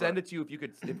will Voiceover. send it to you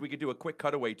if we could do a quick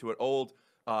cutaway to an old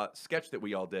sketch that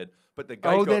we all did. But the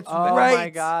Oh, Geico. that's Oh right. my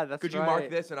God, that's Could you right. mark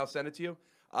this and I'll send it to you?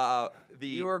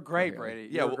 You were great, Brady. Yeah,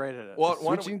 you were well- great at it. well,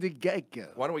 why don't Switching to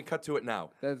Geico. Why don't we cut to it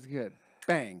now? That's good.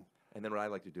 Bang. And then what I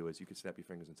like to do is you can snap your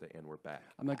fingers and say, "And we're back."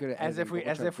 I'm not good at as editing, if we but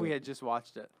we'll try to do it. had just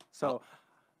watched it. So.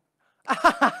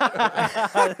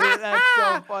 That's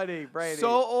so funny, Brady. So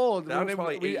old. That When was it-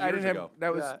 probably we- 8 I didn't years have- ago.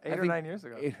 That was Yeah, I 8 or think 9 years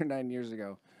ago. 8 or 9 years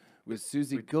ago with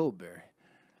Susie Goldberg.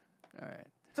 All right.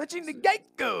 Switching to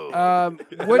Geico.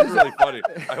 What That's is really funny.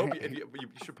 I hope you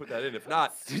should put that in. If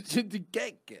not, Switching to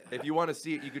Geico. if you want to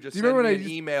see it, you could just Do you send remember me when an I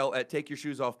used- email at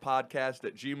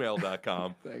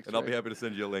takeyourshoesoffpodcast@gmail.com, Thanks, and I'll be Rick. happy to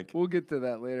send you a link. We'll get to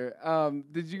that later.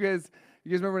 Did you guys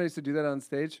remember when I used to do that on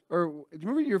stage? Or do you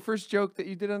remember your first joke that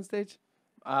you did on stage?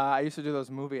 I used to do those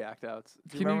movie act outs.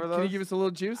 Do you remember those? Can you give us a little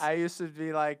juice? I used to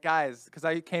be like, guys, because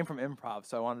I came from improv,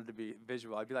 so I wanted to be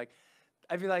visual. I'd be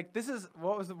like, this is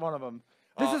what was one of them?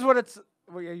 This is what it's.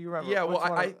 Well, yeah, you remember? Yeah, well, What's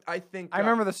one of I think I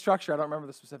remember the structure. I don't remember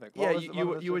the specific. What Yeah, was one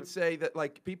of the you would specific- say that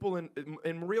like people in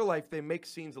real life they make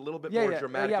scenes a little bit Yeah, more yeah,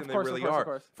 dramatic yeah, of than course, they of really course, are. of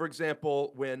course. For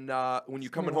example, when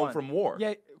you're coming me home one. from war.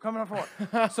 Yeah, coming home from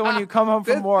war. So when you come home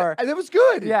from war, That was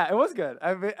good. yeah, it was good.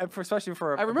 Especially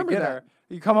for I remember beginner. that.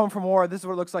 You come home from war. This is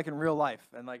what it looks like in real life,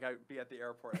 and like I'd be at the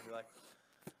airport. I'd be like,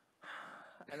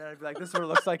 and then I'd be like, this is what it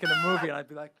looks like in a movie, and I'd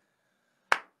be like.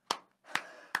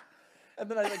 And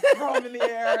then I'd like throw him in the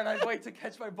air, and I'd wait to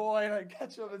catch my boy, and I'd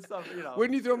catch him and stuff, you know.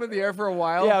 Wouldn't you throw him in the air for a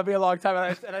while? Yeah, it'd be a long time,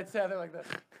 and I'd stand there like this.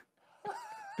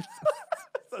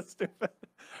 So stupid.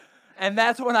 And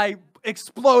that's when I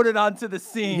exploded onto the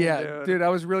scene. Yeah, dude, I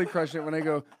was really crushing it when I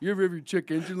go, "You ever have your check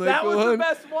engine light That go was the on?"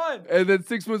 best one. And then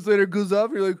 6 months later it goes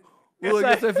off, and you're like, "Well, I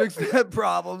Yes, guess I fixed that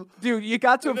problem." Dude, you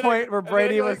got to a point where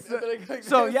Brady was.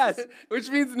 So yes, Which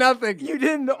means nothing. you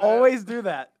didn't always do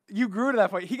that. You grew to that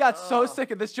point. He got so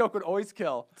sick of this joke would always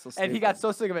kill, So and he got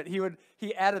stupid. so sick of it.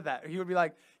 He added that. He would be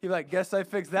like, "Guess I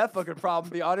fixed that fucking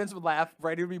problem." The audience would laugh.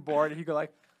 Brady would be bored, and he'd go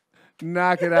like,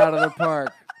 Knock it out of the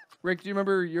park. Rick, do you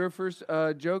remember your first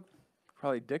joke?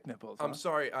 "Probably dick nipples." I'm huh?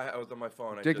 sorry, I was on my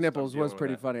phone. Dick I'm Nipples dealing was with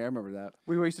pretty that. funny. I remember that.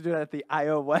 We used to do that at the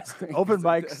IO West open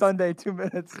mic Sunday, 2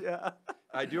 minutes. Yeah.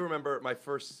 I do remember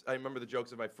I remember the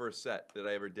jokes of my first set that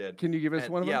I ever did. Can you give us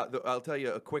And one of yeah, them? I'll tell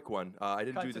you a quick one. I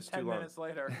didn't Cut do to this 10 too long. minutes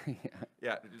later.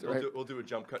 Yeah, right. we'll do a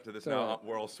jump cut to this all now. right.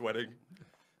 We're all sweating.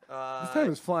 This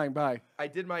time is flying by. I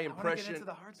did my I want to get impression. into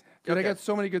the hard stuff. Dude, I Okay. got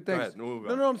so many good Go things. ahead. Move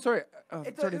No, on. no, I'm sorry. Who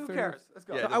cares? Let's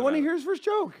go. Yeah, it I doesn't want to matter. hear his first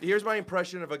joke. Here's my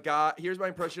impression of a guy. Here's my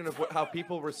impression of how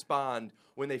people respond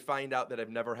when they find out that I've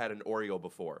never had an Oreo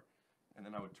before. And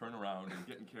then I would turn around and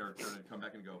get in character and come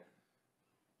back and go,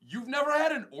 "You've never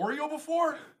had an Oreo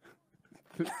before?"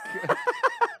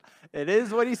 It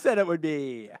is what he said it would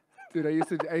be. Dude, I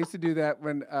used to do that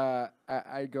when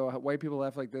I go, white people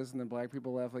laugh like this and then black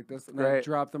people laugh like this. And then I'd Great.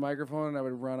 drop the microphone and I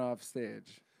would run off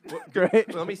stage.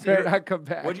 Great. Let me see. Better not come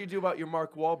back. What'd you do about your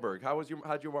Mark Wahlberg?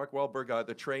 How'd your Mark Wahlberg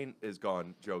the train is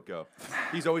gone joke go?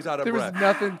 He's always out of There was breath.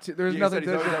 nothing. There was You nothing. said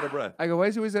he's always out of breath. I go, why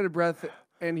is he always out of breath?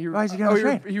 And he, Why'd you get on the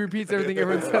train? he repeats everything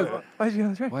everyone says. Why'd you get on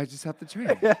the train? Why'd you stop the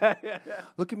train? Yeah.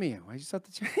 Look at me. Why'd you stop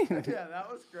the train? Yeah, that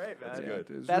was great, man. That's good.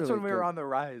 It was That's really when we were good. on the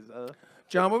rise.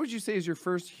 John, what would you say is your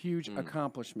first huge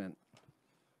accomplishment?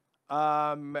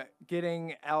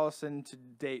 Getting Allison to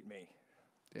date me.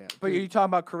 Yeah. But are you talking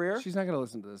about career? She's not going to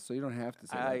listen to this, so you don't have to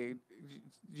say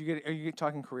that. Are you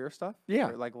talking career stuff? Yeah.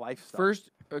 Or like life stuff?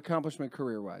 First accomplishment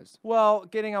career-wise. Well,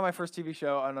 getting on my first TV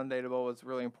show on Undateable was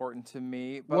really important to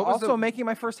me. But What was also the- making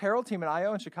my first Herald team at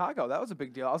IO in Chicago. That was a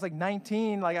big deal. I was like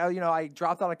 19. Like, I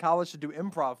dropped out of college to do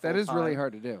improv That is really full-time.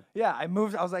 hard to do. Yeah, I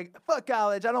moved. I was like, fuck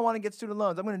college. I don't want to get student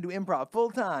loans. I'm going to do improv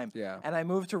full time. Yeah. And I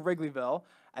moved to Wrigleyville.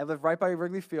 I lived right by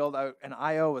Wrigley Field, and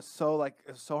IO was so it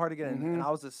was so hard to get in. And I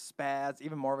was a spaz,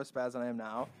 even more of a spaz than I am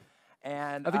now.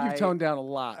 And I think you've toned down a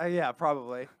lot. yeah,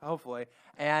 probably, hopefully.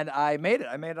 And I made it.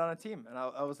 I made it on a team, and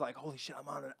I was like, "Holy shit, I'm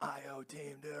on an IO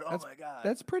team, dude! Oh my god!"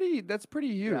 That's pretty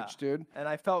huge, Yeah. dude. And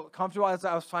I felt comfortable as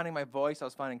I was finding my voice. I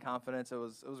was finding confidence. It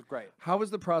was great. How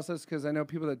was the process? Because I know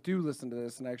people that do listen to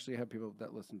this, and I actually have people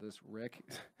that listen to this. Rick,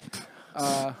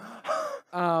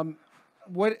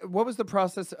 what was the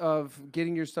process of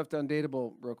getting your stuff to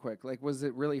Undateable real quick? Like, was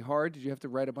it really hard? Did you have to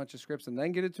write a bunch of scripts and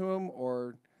then get it to him,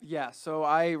 or Yeah. So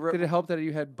did it help that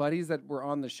you had buddies that were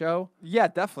on the show? Yeah,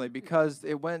 definitely, because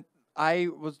it went. I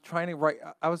was trying to write.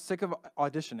 I was sick of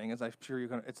auditioning, as I'm sure you're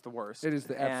gonna. It's the worst. It is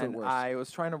the absolute and worst. I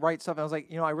was trying to write stuff. And I was like,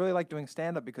 I really like doing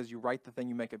stand up because you write the thing,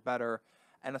 you make it better.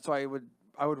 And so I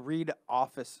would read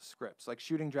Office scripts, like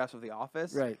shooting drafts of The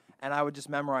Office. Right. And I would just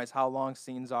memorize how long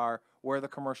scenes are, where the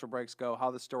commercial breaks go, how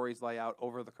the stories lay out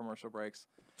over the commercial breaks.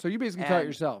 So you basically taught And-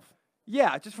 yourself.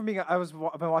 Yeah, just from being, I've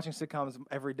been watching sitcoms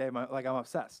every day. I'm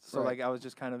obsessed. So Right. like I was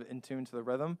just kind of in tune to the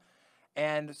rhythm,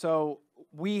 and so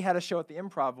we had a show at the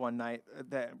Improv one night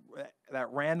that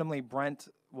randomly Brent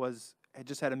had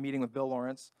just had a meeting with Bill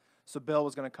Lawrence, so Bill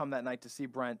was going to come that night to see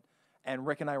Brent, and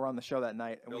Rick and I were on the show that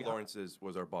night. And Bill Lawrence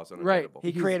was our boss on Right. Undateable.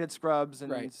 He He's- created Scrubs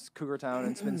and right. Cougar Town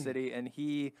and Spin City, and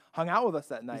he hung out with us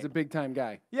that night. He's a big time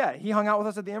guy. Yeah, he hung out with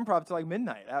us at the Improv till like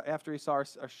midnight after he saw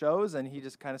our shows, and he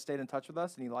just kind of stayed in touch with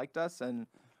us, and he liked us. And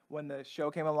when the show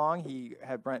came along, he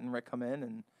had Brent and Rick come in,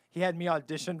 and he had me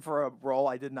audition for a role.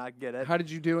 I did not get it. How did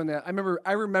you do in that?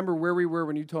 I remember where we were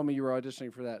when you told me you were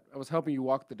auditioning for that. I was helping you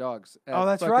walk the dogs. At Oh,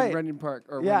 that's fucking right. Renton Park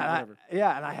or Yeah, whatever.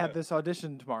 and I had this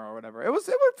audition tomorrow or whatever. It went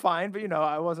fine, but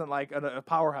I wasn't like a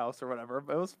powerhouse or whatever.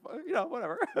 But it was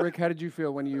whatever. Rick, how did you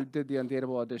feel when you did the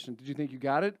Undateable audition? Did you think you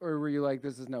got it, or were you like,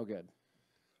 this is no good?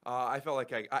 I felt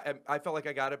like I felt like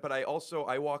I got it, but I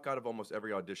walk out of almost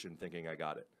every audition thinking I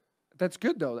got it. That's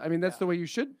good though. I mean, that's the way you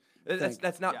should. think.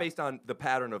 That's not Yeah. based on the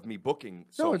pattern of me booking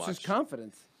so No, it's much. just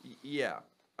confidence. Yeah,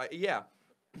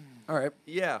 All right.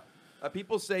 yeah.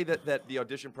 People say that the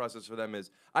audition process for them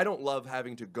is I don't love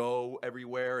having to go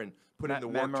everywhere and put in the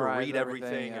work to memorize read everything,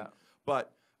 everything, yeah.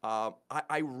 but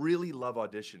I really love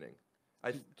auditioning.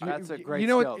 That's a great you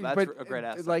know skill. what, That's but a great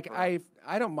asset. like for us.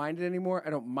 I don't mind it anymore. I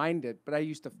don't mind it, but I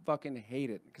used to fucking hate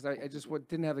it because I just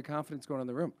didn't have the confidence going in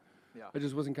the room. Yeah. I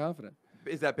just wasn't confident.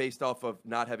 Is that based off of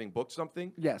not having booked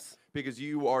something? Yes. Because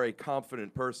you are a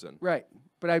confident person. Right.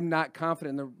 But I'm not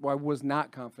confident I was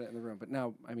not confident in the room, but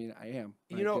now I am.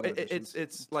 when You I know, do auditions.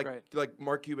 it's great. like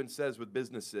Mark Cuban says with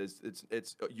businesses,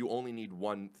 it's you only need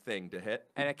one thing to hit.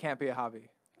 And it can't be a hobby.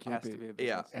 It Can't has be. to be a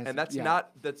Yeah, business. and that's yeah.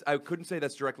 not I couldn't say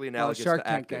that's directly analogous Shark to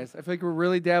Tank, acting. guys. I feel like we're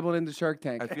really dabbling into Shark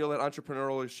Tank. I feel that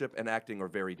entrepreneurship and acting are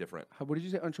very different. What did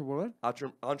you say? What?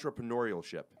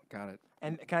 Entrepreneurship. Got it.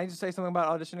 And can I just say something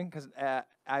about auditioning? Because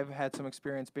I've had some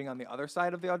experience being on the other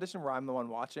side of the audition where I'm the one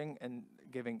watching and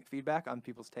giving feedback on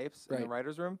people's tapes in the Right.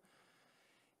 writer's room.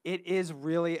 It is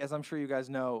really, as I'm sure you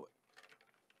guys know,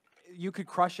 you could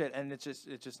crush it and it's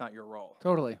just not your role.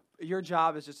 Totally. Your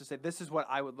job is just to say, this is what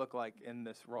I would look like in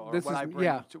this role, or This what is- I bring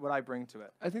yeah. what I bring to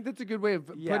it. I think that's a good way of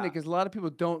putting Yeah. it because a lot of people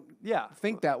don't Yeah.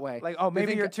 think that way. Like, oh, They maybe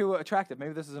think you're too attractive.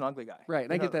 Maybe this is an ugly guy. right,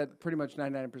 and You I get know? that pretty much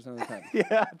 99% of the time.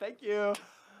 Yeah, thank you.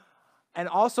 And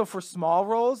also for small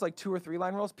roles, like 2 or 3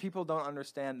 line roles, people don't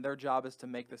understand their job is to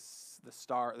make the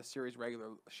series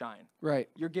regular shine. Right.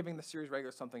 You're giving the series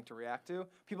regular something to react to.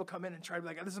 People come in and try to be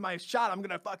like, this is my shot. I'm going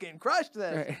to fucking crush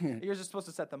this. Right. You're just supposed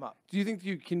to set them up. Do you think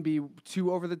you can be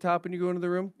too over the top when you go into the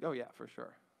room? Oh, yeah, for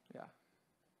sure. Yeah.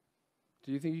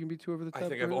 Do you think you can be too over the top? I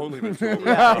think I've Brady? only been too over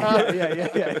the top.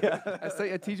 Yeah.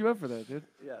 I teach you up for that, dude.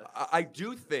 Yes. I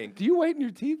do think. Do you whiten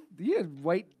your teeth? You have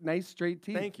white, nice, straight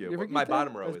teeth. Thank you. ever My get that?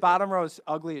 bottom row His is. bottom row is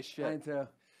ugly as shit. Mine too.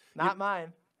 Not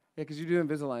mine. Yeah, because you do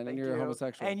Invisalign and Thank you're a you.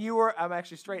 homosexual. And you were, I'm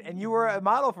actually straight, and you were a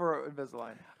model for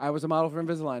Invisalign. I was a model for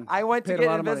Invisalign. I went to Paid a get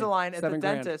lot of money. Invisalign at the $7 grand.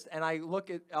 dentist, and I look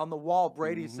at on the wall,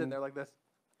 Brady's sitting there like this.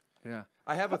 Yeah.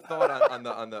 I have a thought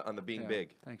on the being Yeah.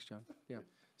 big, Thanks, John. Yeah.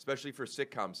 especially for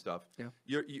sitcom stuff. Yeah.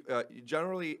 You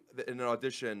generally in an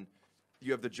audition,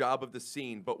 you have the job of the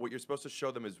scene, but what you're supposed to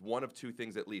show them is one of 2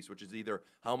 things at least, which is either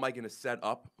how am I going to set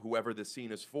up whoever the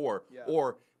scene is for,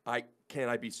 or can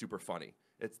I be super funny.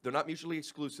 They're not mutually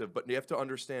exclusive, but you have to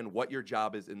understand what your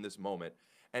job is in this moment.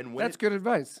 And when That's good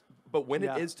advice. But when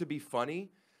it is to be funny,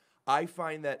 I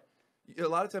find that a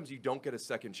lot of times you don't get a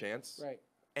second chance. Right.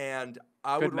 And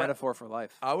I Good would metaphor for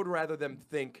life. I would rather them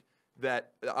think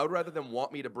that I would rather them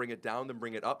want me to bring it down than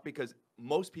bring it up, because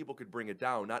most people could bring it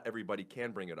down. Not everybody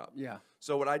can bring it up. Yeah.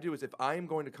 So what I do is if I am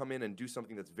going to come in and do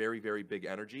something that's very, very big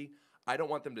energy, I don't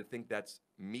want them to think that's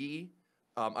me.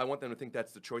 I want them to think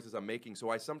that's the choices I'm making. So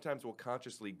I sometimes will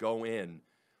consciously go in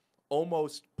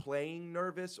almost playing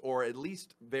nervous, or at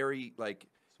least very like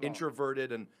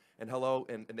introverted and hello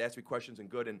and they ask me questions and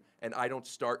good and I don't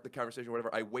start the conversation or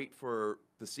whatever. I wait for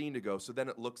the scene to go, so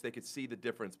then they could see the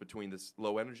difference between this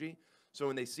low energy. So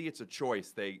when they see it's a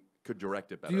choice, they could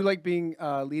direct it better. Do you like being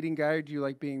leading guy, or do you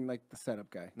like being like the setup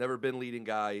guy? Never been leading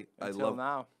guy. Until I love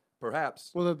now.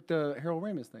 Perhaps. Well, the Harold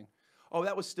Ramis thing. Oh,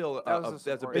 that was still That was a that's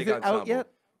a support. big Is it ensemble. out yet?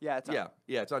 Yeah, it's on.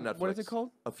 Yeah, it's on Netflix. What is it called?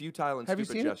 A Futile and Have you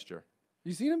Stupid seen it? Gesture.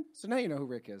 You seen him? So now you know who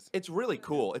Rick is. It's really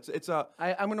cool.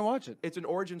 I'm gonna watch it. It's an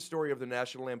origin story of the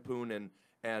National Lampoon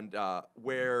and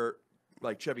where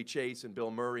like Chevy Chase and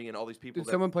Bill Murray and all these people. Did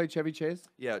someone play Chevy Chase?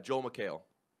 Yeah, Joel McHale.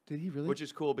 Did he really? Which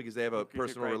is cool because they have a did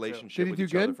personal great, too. relationship Did he with do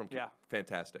each other good? from Yeah.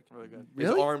 fantastic. Really good.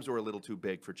 Really? His arms were a little too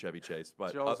big for Chevy Chase,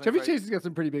 but Joel's Chevy great. Chase has got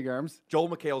some pretty big arms. Joel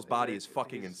McHale's body is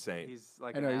fucking He's- insane. He's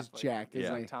like I an know, he's athlete. jacked, He's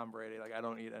isn't like he? Tom Brady. Like, I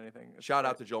don't eat anything. It's Shout great.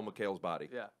 out to Joel McHale's body.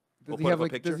 Yeah. Does We'll he put have up a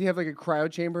like picture. Does he have like a cryo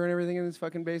chamber and everything in his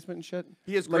fucking basement and shit?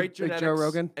 He has Like- great like genetics. Joe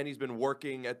Rogan? And he's been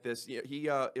working at this. He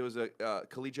it was a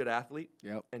collegiate athlete.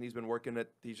 Yep. And he's been working at.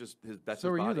 That's So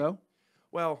his are you body. though?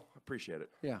 Well, appreciate it.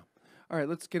 Yeah. All right,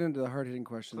 let's get into the hard hitting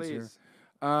questions here. Please.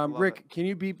 Rick, Love it. can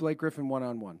you beat Blake Griffin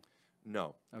 1-on-1?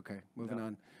 No. Okay, moving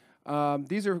on.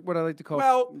 These are what I like to call.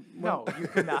 Well, no, you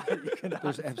cannot. You cannot.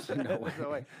 There's absolutely no way. There's no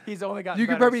way. He's only got. You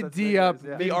could probably D up,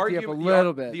 Yeah. maybe The D up a argument,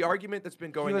 little bit. The argument that's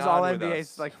been going He was on all with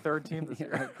NBA's us. like third team this Yeah,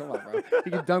 year. come on, bro.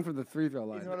 He can dunk from the free throw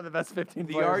line. He's one of the best 15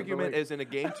 The players in argument the league. is in a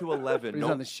game to 11. He's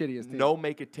no, on the shittiest team. No,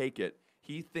 make it, take it.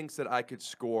 He thinks that I could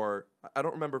score. I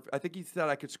don't remember. I think he said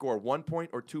I could score 1 point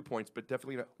or 2 points, but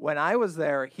definitely not. When I was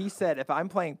there, he said if I'm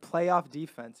playing playoff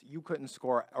defense, you couldn't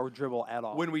score or dribble at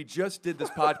all. When we just did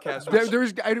this podcast,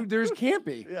 There's can't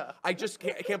be. yeah. I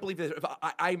can't believe this. If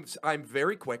I'm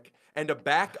very quick, and to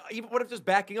back, even what if just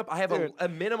backing up? I have Dude, a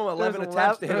minimum 11 There's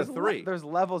attempts to hit a there's three. There's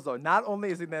levels though. Not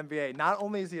only is he in the NBA, not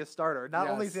only is he a starter, not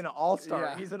only is he an all-star,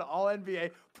 Yeah. he's an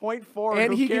all-NBA point forward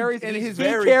And who he can- carries. and he his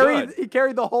very carried. good. He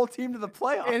carried the whole team to the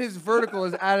playoffs. And his vertical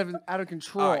is out of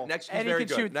control. All right, next he's and very he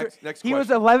can good. shoot. Next he was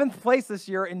question. 11th place this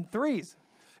year in threes.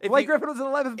 If Blake you- Griffin was in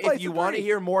 11th place. If you in want to threes.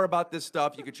 hear more about this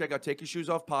stuff, you can check out Take Your Shoes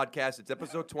Off podcast. It's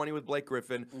episode 20 with Blake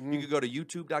Griffin. You can go to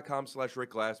youtube.com/Rick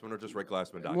Glassman or just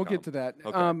rickglassman.com. We'll get to that.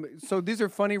 Okay. So these are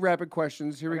funny rapid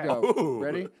questions. Here we Okay. go. Ooh.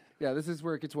 Ready? Yeah, this is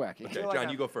where it gets wacky. Okay, like John, I'm-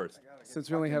 you go first. Since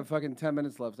we only have fucking 10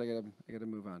 minutes left, I gotta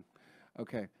move on.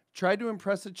 Okay. Tried to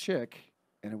impress a chick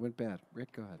and it went bad.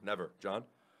 Rick, go ahead. Never. John?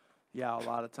 Yeah, a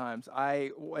lot of times.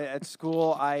 At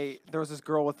school, there was this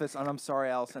girl with this, and I'm sorry,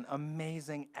 Allison,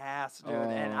 amazing ass, dude.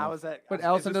 And I was at. But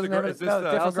I was- Allison this the doesn't girl- have it. is this no, the-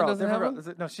 different Allison girl. doesn't different have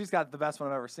girl. them? No, she's got the best one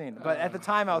I've ever seen. But at the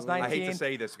time, I was 19. I hate to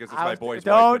say this because it's I my was- boy's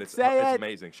don't wife, but it's say it.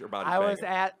 amazing. Her body's I was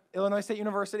banging. at Illinois State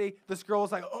University. This girl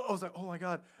was like, oh my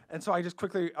God. And so I just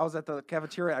quickly, I was at the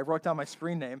cafeteria. I wrote down my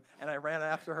screen name and I ran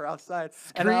after her outside.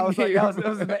 And I was like, name. it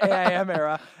was in the AIM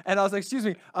era. And I was like, excuse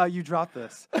me, you dropped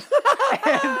this.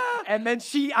 and then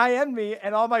she IM'd me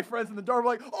and all my friends in the door were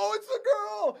like, oh, it's the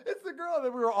girl. It's the girl. And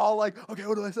then we were all like, okay,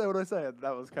 what do I say? What do I say? And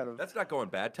that was kind of. That's not going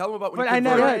bad. Tell them about when But you I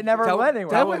never, converted. it never Tell went them-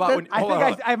 anywhere. Tell them about when. I hold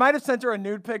think on. I might have sent her a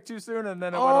nude pic too soon and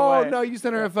then it went Oh away. no, you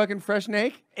sent her a fucking fresh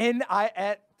nake?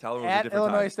 At Tell him it was a at different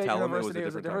Illinois time. State Tell him University. It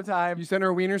was a different time. time. You sent her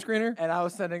a wiener screener? And I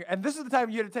was sending, and this is the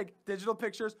time you had to take digital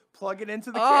pictures, plug it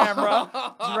into the Oh.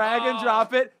 camera, drag and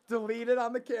drop it, delete it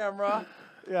on the camera.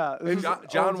 Yeah. this was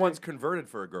John OG. once converted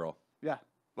for a girl, Yeah.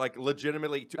 like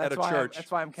legitimately at That's a why church. That's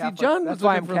why I'm See, Catholic. John That's was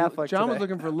why looking I'm for Catholic John was today.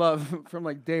 looking for love from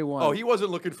like day one. Oh, he wasn't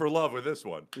looking for love with this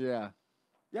one. Yeah.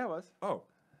 Yeah, I was. Oh,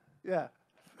 Yeah.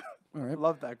 All right.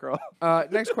 Love that girl.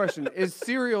 Next question: is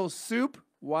cereal soup?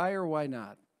 Why or why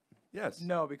not? yes.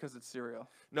 No, because it's cereal.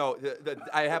 No,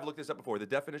 I have looked this up before. The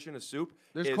definition of soup.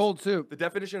 There's is, cold soup. The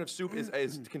definition of soup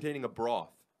is containing a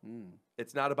broth.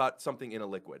 It's not about something in a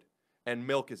liquid. And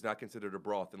milk is not considered a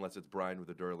broth unless it's brined with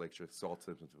a dereliction, salt,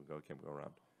 can't go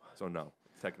around. So no,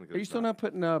 technically. Are you it's still not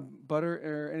putting butter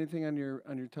or anything on your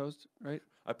toast, right?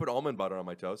 I put almond butter on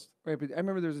my toast. Right, but I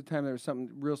remember there was a time there was something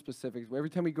real specific. Every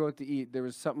time we go out to eat, there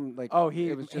was something like Oh,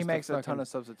 it was he just makes a ton fucking- of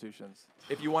substitutions.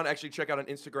 If you want to actually check out on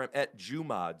Instagram at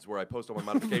Jewmods, where I post all my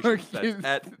modifications. That's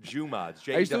at Jewmods.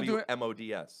 Are you still doing-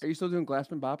 JWMODS. Are you still doing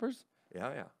Glassman boppers?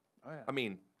 Yeah, yeah. Oh yeah. I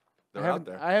mean, I they're out haven't.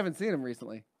 there. I haven't seen them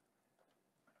recently.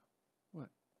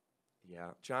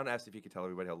 Yeah. John asked if he could tell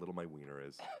everybody how little my wiener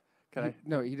is. Can I?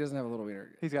 No, he doesn't have a little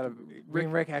wiener. He's got a. Me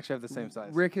and Rick actually have the same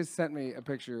size. Rick has sent me a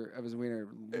picture of his wiener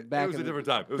back It was in a the- different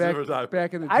time. It was back, a different time.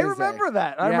 Back in the I Disney. remember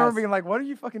that. I remember Yes. being like, "What are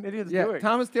you fucking idiots Yeah, doing?"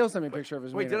 Thomas Dale sent me a picture of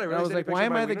his Wait, wiener. did I and really I was send you a like, picture why of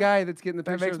am my I the wiener? guy that's getting the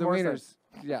That picture makes of the more wieners? sense.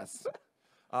 Yes.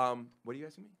 What are you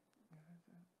asking me?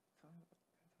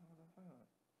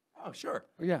 Oh, sure.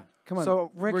 Oh, yeah. Come on.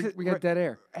 So, Rick- we got Rick- dead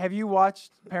air. Have you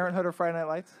watched Parenthood or Friday Night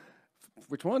Lights?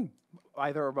 Which one?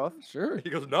 Either or both. Sure. He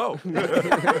goes, no.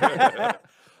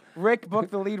 Rick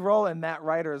booked the lead role in Matt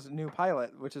Ryder's new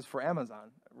pilot, which is for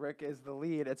Amazon. Rick is the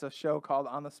lead. It's a show called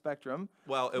On the Spectrum.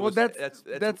 Well, it Well, was.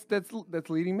 that's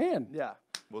leading man. Yeah.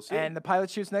 We'll see. And the pilot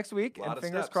shoots next week, Lot and of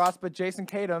fingers steps. crossed. But Jason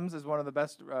Katims is one of the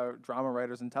best drama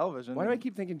writers in television. Why do I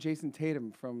keep thinking Jason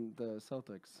Tatum from the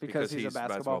Celtics? Because he's a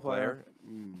basketball player.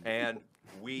 And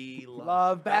we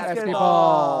Love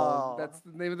Basketball. basketball. That's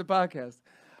the name of the podcast.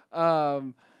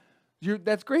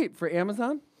 That's great for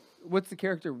Amazon. What's the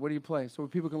character? What do you play? So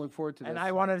people can look forward to this. And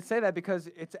I wanted to say that because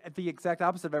it's the exact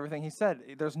opposite of everything he said.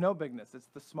 There's no bigness. It's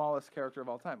the smallest character of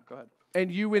all time. Go ahead. And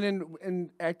you went in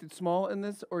and acted small in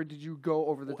this, or did you go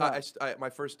over the top? my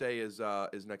first day is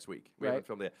next week. We Right. haven't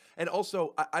filmed it yet. And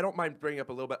also, I don't mind bringing up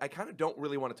a little bit. I kind of don't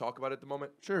really want to talk about it at the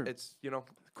moment. Sure. It's,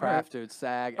 Craft, dude,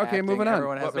 SAG. Okay, acting, moving on.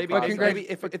 Everyone has But their maybe, process. maybe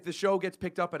if the show gets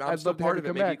picked up and I'm I'd still love to have part you of it,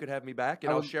 come maybe back. you could have me back and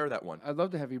I I'll would- share that one. I'd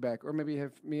love to have you back, or maybe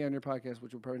have me on your podcast,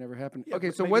 which will probably never happen. Yeah, okay,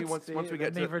 but so maybe what's once we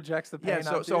get He to rejects the pain.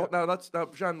 yeah, so now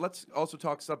John, let's also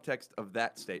talk subtext of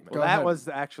that statement. Go Well, ahead. that was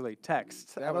actually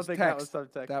text. That I don't was think text. that was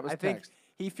subtext. That was I think text.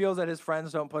 he feels that his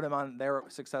friends don't put him on their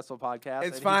successful podcast. It's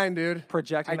and he's fine, dude.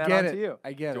 Projecting I that get onto it. you.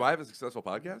 I get Do it. I have a successful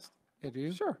podcast? Yeah, do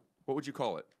you? Sure. What would you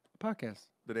call it? Podcast.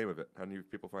 The name of it? How do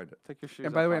people find it? Take your shoes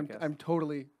And by the way, off, podcast. I'm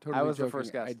totally I was the joking.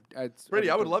 first guest. Brady,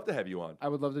 I would love to have you on. I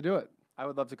would love to do it, I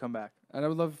would love to come back. and I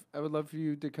would love for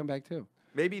you to come back too.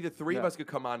 Maybe the three of Yeah. us could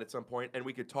come on at some point and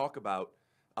we could talk about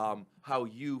how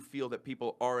you feel that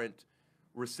people aren't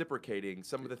reciprocating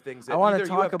some of the things that I want either to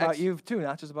talk have about you too,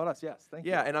 not just about us. Yes, thank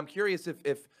you. Yeah, and I'm curious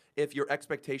if your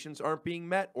expectations aren't being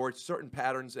met or certain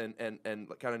patterns and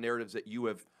kind of narratives that you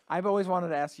have. I've always wanted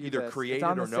to ask you Either this. created it's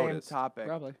on or the same noticed. topic.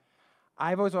 Probably.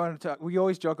 I've always wanted to. We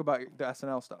always joke about the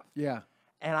SNL stuff, Yeah.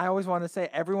 and I always wanted to say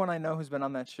everyone I know who's been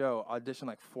on that show auditioned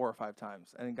like 4 or 5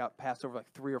 times and got passed over like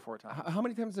 3 or 4 times. How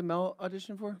many times did Mel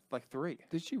audition for? Like 3.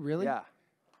 Did she really? Yeah.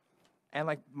 And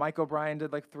like Mike O'Brien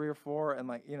did like 3 or 4, and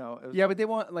like it was, Yeah, but they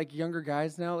want like younger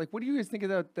guys now. Like, what do you guys think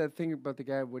about that thing about the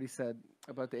guy? What he said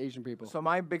about the Asian people? So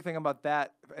my big thing about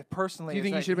that, personally, do you is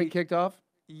think he that should have been kicked off?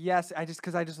 Yes,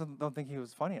 because I just don't think he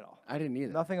was funny at all. I didn't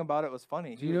either. Nothing about it was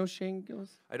funny. Do you know Shane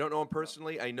Gillis? I don't know him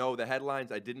personally. I know the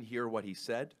headlines. I didn't hear what he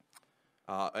said.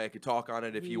 I could talk on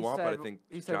it if you want, but I think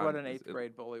he said John what an is- 8th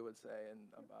grade bully would say and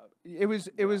about. It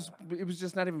was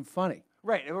just not even funny.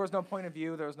 Right, there was no point of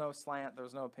view, there was no slant, there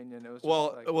was no opinion. It was just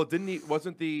Well, like, well, didn't he?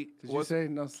 Wasn't the? Did you say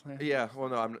no slam? Yeah. Well,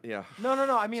 no. I'm. Yeah.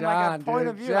 no. I mean, John, like a point dude,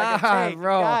 of view, like a take.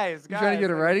 bro. Guys, You trying to get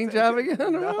a like writing take. job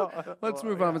again? No. Let's Well,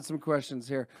 move on yeah. with some questions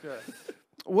here. Sure.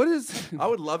 What is? I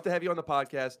would love to have you on the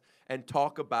podcast and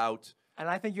talk about. And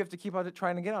I think you have to keep on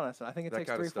trying to get on us. I think it That takes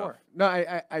kinda 3 or 4. stuff. No,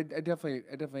 I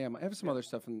definitely am. I have some other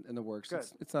stuff in the works. Good.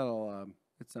 It's not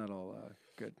all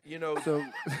good. You know, So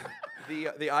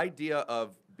the idea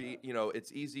of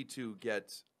it's easy to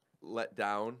get let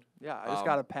down. Yeah, I just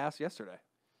got a pass yesterday.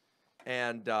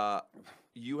 And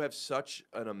you have such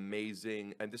an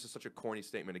amazing, and this is such a corny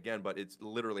statement again, but it's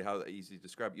literally how easy to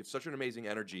describe. You have such an amazing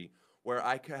energy where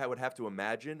I would have to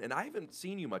imagine, and I haven't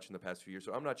seen you much in the past few years,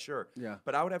 so I'm not sure. Yeah.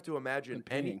 But I would have to imagine Been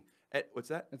painting. what's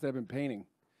that? I've been painting.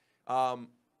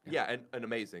 Yeah, and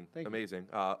amazing, Thank you. amazing.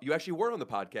 You actually were on the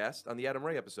podcast on the Adam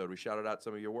Ray episode. We shouted out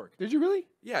some of your work. Did you really?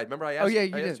 Yeah, remember I asked. Oh yeah, I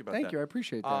you asked did. you about Thank that. you. I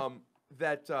appreciate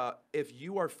that. If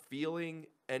you are feeling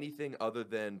anything other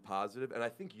than positive, and I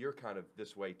think you're kind of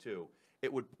this way too,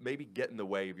 it would maybe get in the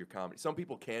way of your comedy. Some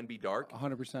people can be dark,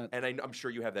 100%. and I'm sure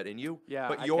you have that in you. Yeah,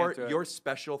 but I your can't do it. your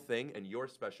special thing and your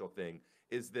special thing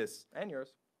is this. And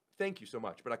yours. Thank you so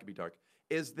much, but I could be dark.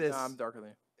 Is this? No, I'm darker than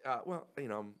you. Well,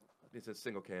 it's a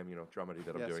single cam, dramedy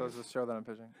that I'm Yeah, doing. so it's the show that I'm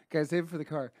pitching. Guys, save it for the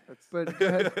car. It's- But go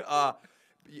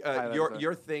ahead.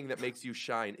 Your thing that makes you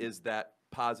shine is that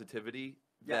positivity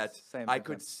that Yes, same, I same,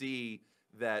 could same. see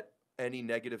that any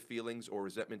negative feelings or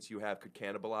resentments you have could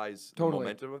cannibalize the Totally.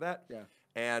 momentum of that. Yeah.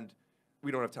 And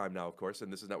we don't have time now, of course,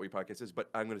 and this is not what your podcast is, but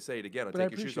I'm going to say it again. I'll But I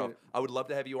take your shoes appreciate off. it. I would love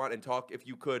to have you on and talk, if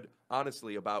you could,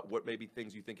 honestly, about what maybe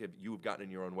things you think you have gotten in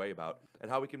your own way about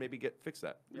and how we can maybe fix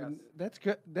that. Yes. That's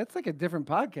good. That's like a different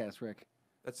podcast, Rick.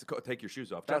 That's take your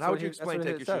shoes off. John, That's how what would you he- that's explain what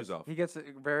take it your says. shoes off? He gets a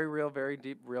very real, very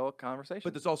deep, real conversation.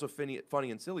 But it's also funny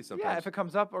and silly sometimes. yeah, if it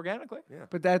comes up organically.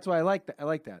 But that's why I like that. I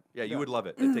like that. Yeah, you would love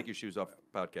it. The Take Your Shoes Off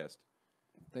podcast.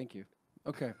 Thank you.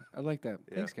 Okay, I like that.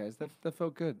 Yeah. Thanks, guys. That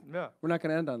felt good. Yeah. We're not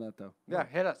going to end on that though. Yeah,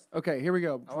 hit us. Okay, here we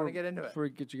go. I wanna Before- get into it. Before we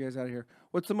get you guys out of here,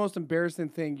 what's the most embarrassing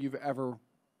thing you've ever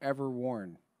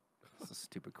worn? That's a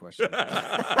stupid question.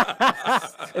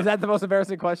 Is that the most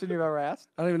embarrassing question you've ever asked?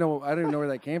 I don't even know. I don't even know where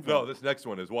that came from. No, this next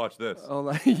one is watch this.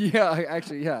 Oh, yeah.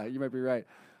 Actually, yeah. You might be right.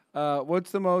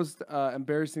 What's the most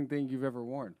embarrassing thing you've ever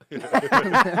worn?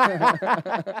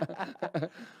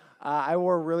 I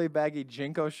wore really baggy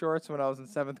Jinko shorts when I was in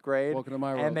 7th grade. Welcome to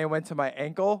my world. And they went to my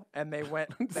ankle, and they went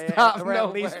they Stop, were no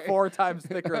at least way. 4 times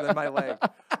thicker than my leg.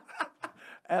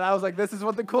 And I was like, this is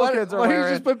what the cool Why kids are don't you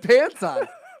wearing. just put pants on?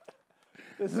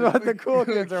 This is what the cool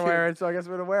kids are wearing, so I guess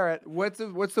we're going to wear it. What's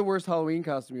the worst Halloween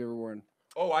costume you ever worn?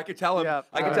 Oh, I could tell him. Yeah,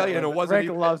 I could tell you, and it wasn't.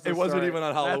 Rick loves It this wasn't story. even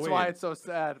on Halloween. That's why it's so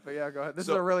sad. But yeah, go ahead. This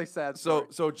So- is a really sad story.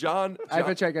 So John, I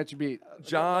bet you I got you beat.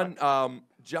 John,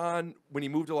 when he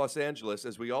moved to Los Angeles,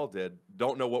 as we all did,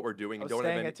 don't know what we're doing. I was Don't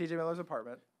staying have at TJ Miller's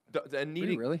apartment. and Were you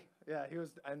needing really? Yeah, he was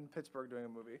in Pittsburgh doing a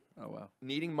movie. Oh wow.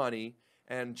 needing money.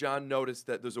 And John noticed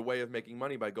that there's a way of making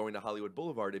money by going to Hollywood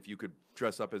Boulevard if you could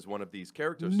dress up as one of these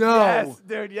characters. No. Yes,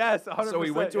 dude, yes, 100%. So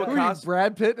he went to a Who are you, costume.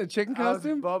 Brad Pitt in a chicken I was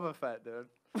costume? Boba Fett, dude.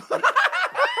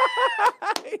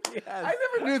 Yes. I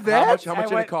never knew How that. much I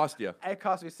did it went- cost you? It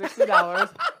cost me $60.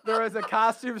 There was a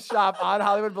costume shop on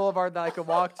Hollywood Boulevard that I could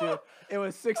walk to. It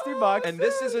was $60. And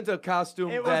this isn't a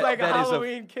costume It was that, like a that is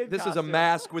Halloween kid This is a costume.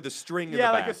 mask with a string in Yeah,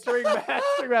 the like back. a string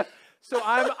mask. So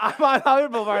I'm on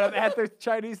Hollywood Boulevard. I'm at the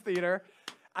Chinese theater.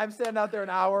 I'm standing out there an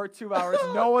hour, 2 hours.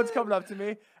 No one's coming up to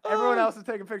me. Everyone else is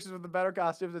taking pictures with the better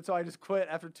costumes, and so I just quit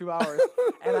after 2 hours.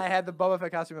 And I had the Boba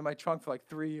Fett costume in my trunk for like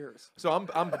 3 years. So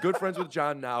I'm good friends with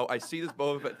John now. I see this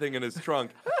Boba Fett thing in his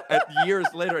trunk, and years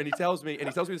later, and he tells me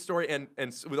the story, and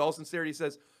with all sincerity, he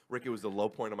says, "Rick, it was the low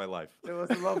point of my life." It was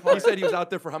a low He point. said he was out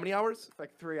there for how many hours?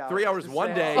 Like 3 hours. 3 hours Just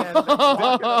one day. standing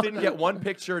there. Didn't get one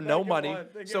picture, no get money. one.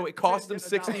 Didn't So get- it cost him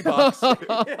didn't get a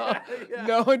 $60. Yeah.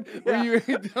 No one. Were Yeah.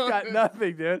 you? Got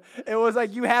nothing, dude. It was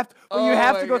like you have to, Oh you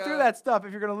have to my go through God. that stuff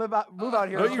if you're gonna move out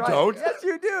here. No, and you try it. don't. Yes,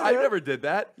 you do. I dude. never did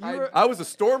that. You were- I was a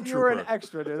You were an stormtrooper.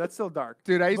 extra, dude. That's still dark.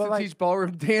 Dude, I used But, to like, teach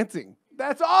ballroom dancing.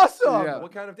 That's awesome. Yeah.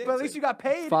 What kind of dancing? But at least you got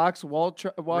paid. Fox, Walt.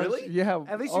 Really? Yeah.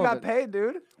 At least all you of got it. paid,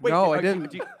 dude. Wait, No, I do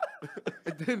didn't. you- I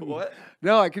didn't. What?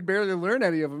 No, I could barely learn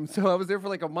any of them. So I was there for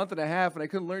like a month and a half, and I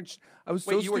couldn't learn. I was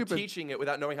Wait, so you were stupid. teaching it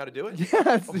without knowing how to do it?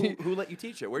 Yes. Who let you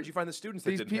teach it? Where did you find the students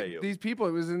that these, didn't pay you? these people.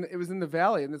 It was in the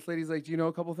valley, and this lady's like, "Do you know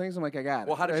a couple things?" I'm like, "I got it."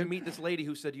 Well, how did you Right? meet this lady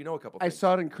who said you know a couple I things?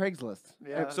 saw it in Craigslist.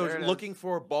 Yeah. So there it looking is.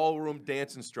 for a ballroom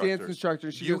dance instructor. Dance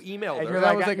instructor. She You goes, emailed And her. you're And I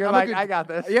like, was like, you're I'm a like, good- I got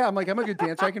this. Yeah, I'm like, I'm a good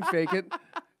dancer. I can fake it.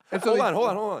 And so Hold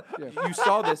they- on. Yeah. You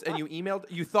saw this and you emailed.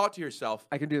 You thought to yourself.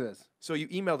 I can do this. So you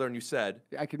emailed her and you said,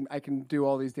 I can do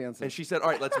all these dances. and she said, "All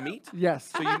right, let's meet." Yes.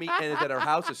 So you meet, and it's at her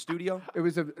house, a studio. It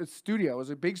was a studio. It was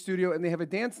a big studio, and they have a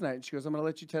dance night. And she goes, "I'm gonna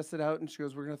let you test it out." And she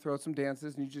goes, "We're gonna throw out some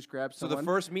dances, and you just grab So someone." the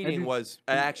first and meeting you- was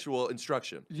actual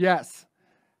instruction. Yes.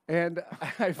 And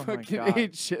I fucking God.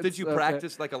 ate shit. Did you so bad.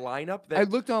 practice like a lineup? That I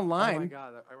looked Oh online, my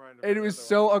god, I reminded and it was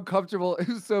so uncomfortable. It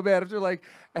was so bad. After like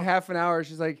a half an hour,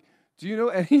 she's like, "Do you know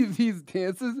any of these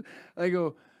dances?" And I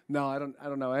go, "No, I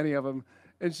don't know any of them."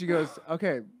 And she goes,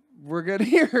 "Okay, we're good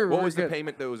here." What We're was the good."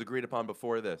 payment that was agreed upon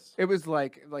before this? It was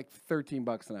like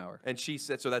 $13 an hour. And she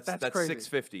said, so that's crazy.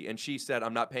 $650. And she said,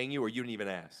 "I'm not paying you," or you didn't even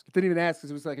ask. Didn't even ask because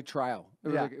it was like a trial.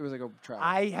 Yeah. It was like a trial.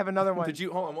 I have another one. Did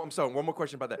you? Hold on, I'm sorry. One more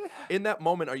question about that. In that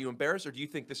moment, are you embarrassed, or do you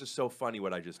think this is so funny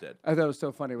what I just did? I thought it was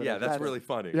so funny. When Yeah, I that's did it. really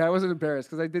funny. Yeah, I wasn't embarrassed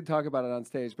because I did talk about it on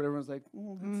stage, but everyone's like,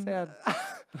 that's sad.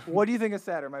 What do you think is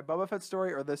sadder, my Boba Fett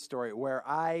story or this story, where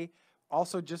I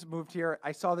also just moved here.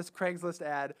 I saw this Craigslist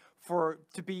ad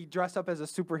to be dressed up as a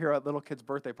superhero at little kids'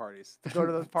 birthday parties. To go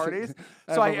to those parties.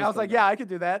 So I was like, yeah, I could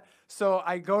do that. So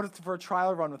I go for a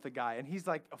trial run with the guy, and he's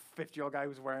like a 50-year-old guy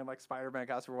who's wearing like Spider-Man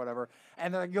costume or whatever.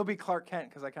 And they're like, you'll be Clark Kent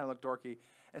because I kind of look dorky.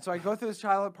 And so I go through this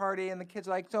childhood party, and the kid's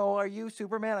like, so are you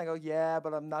Superman? I go, yeah,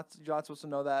 but you're not supposed to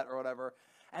know that or whatever.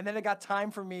 And then it got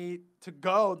time for me to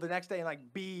go the next day and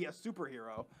like be a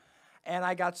superhero. And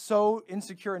I got so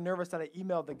insecure and nervous that I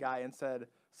emailed the guy and said,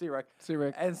 see you, Rick. See you,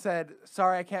 Rick. And said,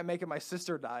 sorry, I can't make it. My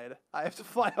sister died. I have to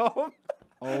fly home.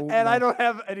 Oh, and I don't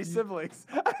have any siblings.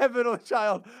 I have an only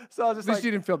child. So I was just At least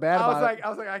you didn't feel bad about it. I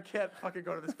was like, I can't fucking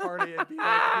go to this party and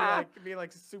be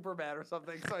like Superman or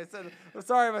something. So I said, I'm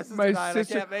sorry, my sister died. I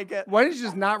can't make it. Why did you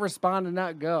just not respond and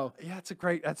not go? Yeah,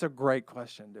 that's a great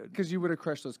question, dude. Because you would have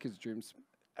crushed those kids' dreams.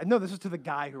 No, this was to the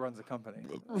guy who runs the company.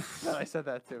 I said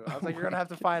that too. I was like, you're gonna have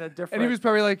to find a different. And he was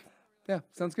probably like, yeah,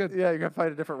 sounds good. Yeah, you're gonna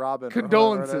find a different Robin.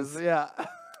 Condolences. Yeah. All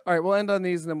right, we'll end on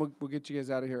these and then we'll get you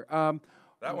guys out of here.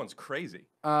 That one's crazy.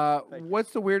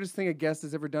 What's the weirdest thing a guest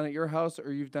has ever done at your house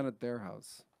or you've done at their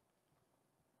house?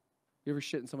 You ever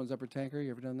shit in someone's upper tanker?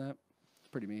 You ever done that? It's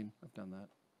pretty mean. I've done that.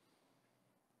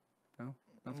 No?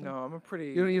 Nothing? No, I'm a pretty.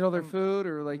 You don't eat all their food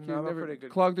or like no, you I'm a never pretty good-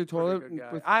 clogged their pretty toilet? good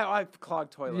guy. With, I've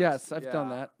clogged toilets. yes, I've done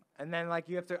that. And then like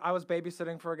you have to. I was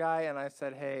babysitting for a guy, and I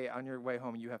said, "Hey, on your way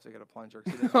home, you have to get a plunger."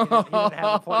 'Cause he didn't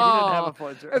have a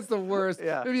plunger. That's the worst.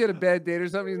 Yeah. Maybe you had a bad date or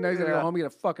something. Now he's gonna go Yeah. home and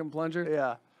get a fucking plunger.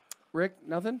 Yeah. Rick,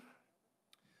 nothing?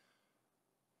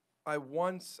 I don't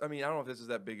know if this is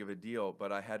that big of a deal,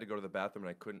 but I had to go to the bathroom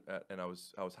and I couldn't, and I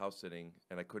was house sitting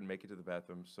and I couldn't make it to the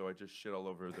bathroom, so I just shit all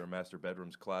over their master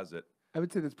bedroom's closet. I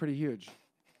would say that's pretty huge.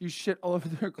 You shit all over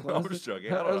their closet. I'm just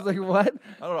joking. I was like, what?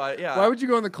 I don't know. Yeah. Why would you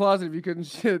go in the closet if you couldn't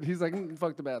shit? He's like,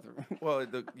 fuck the bathroom. Well,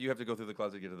 you have to go through the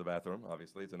closet to get to the bathroom.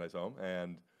 Obviously, it's a nice home,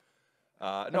 and no,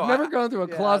 I've never gone through a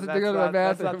closet to go to the bathroom.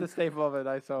 That's not the staple of it.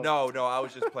 No, I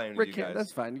was just playing with Rick, you guys.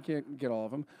 that's fine. You can't get all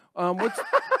of them.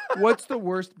 What's the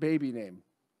worst baby name?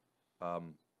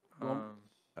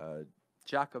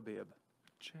 Jacobib.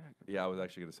 Yeah, I was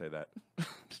actually gonna say that.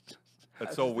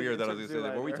 That's so weird that I was gonna say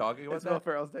that. Were we talking about It's Will that?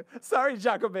 Ferrell's name. Sorry,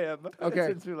 Jacobib.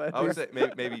 Okay. It's Zoolander. I would say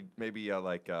maybe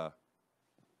like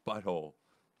butthole.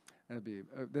 That'd be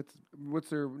what's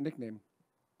their nickname?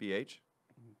 BH.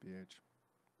 BH.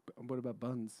 What about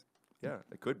Buns? Yeah,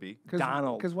 it could be.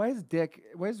 Donald. Because why is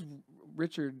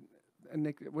Richard a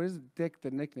nick? What is Dick the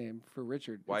nickname for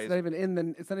Richard? Why it's is not even in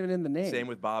the name. Same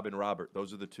with Bob and Robert.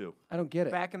 Those are the two. I don't get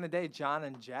it. Back in the day, John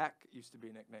and Jack used to be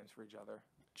nicknames for each other.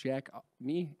 Jack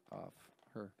me off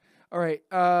her. All right.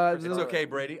 It's okay,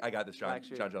 Brady. I got this, John.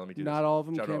 Actually, John, let me do this. Not all of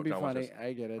them John, can no, be John wants funny. this.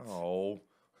 I get it. Oh.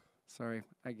 Sorry,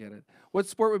 I get it. What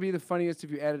sport would be the funniest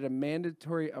if you added a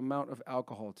mandatory amount of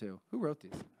alcohol to? Who wrote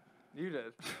these? You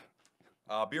did.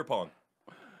 Beer pong.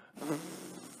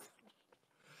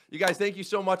 You guys, thank you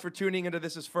so much for tuning into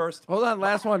This Is First. Hold on,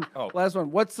 last one. Oh. Last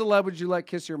one. What celeb would you like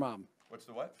kiss your mom? What's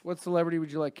the what? What celebrity would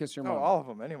you like kiss your Oh, mom? all of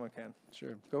them. Anyone can.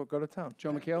 Sure. Go to town.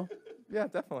 Joe McHale Yeah,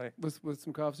 definitely. with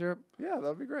some cough syrup. Yeah,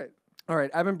 that'd be great. All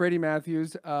right, I've been Brady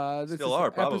Matthews. This Still is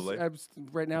are, probably.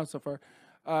 right now so far.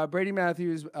 Brady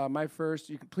Matthews, my first.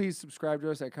 You can please subscribe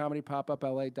to us at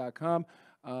comedypopupla.com.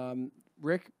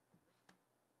 Rick,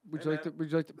 would you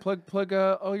like to plug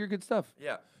all your good stuff?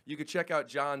 Yeah. You could check out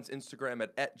John's Instagram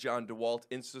at Jon Dewalt.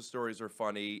 Insta stories are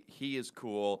funny. He is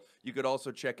cool. You could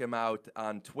also check him out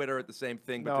on Twitter at the same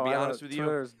thing. But No, to be I don't- honest with you,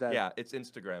 Twitter's dead. yeah, it's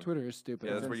Instagram. Twitter is stupid.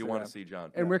 Yeah, that's where you want to Instagram. see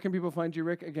John. And where can people find you,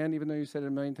 Rick? Again, even though you said it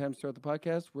a million times throughout the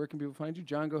podcast, where can people find you?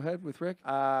 John, go ahead with Rick.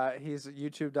 He's at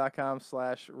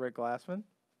youtube.com/Rick Glassman.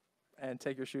 And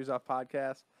Take Your Shoes Off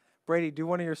podcast. Brady, do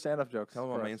one of your stand-up jokes. Tell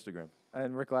him on for my us. Instagram.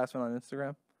 And Rick Glassman on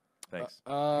Instagram. Thanks.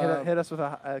 Hit us with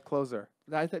a closer.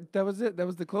 That was it. That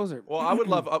was the closer. Well, I would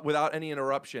love, without any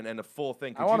interruption and a full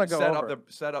thing, could I wanna you go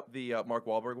set up the Mark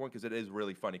Wahlberg one? Because it is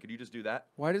really funny. Could you just do that?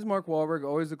 Why does Mark Wahlberg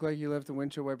always look like he left the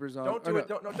windshield wipers on? Don't do it.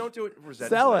 Don't do it.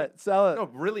 Sell it. No,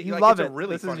 really. You like, love it's it. A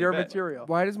really This is funny your bit. material.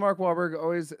 Why does Mark Wahlberg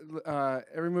always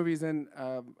every movie he's in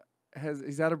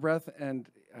he's out of breath and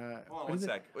Hold on what one is it?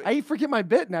 sec. I forget my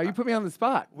bit now. You put me on the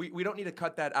spot. We don't need to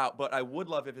cut that out, but I would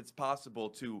love if it's possible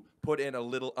to put in a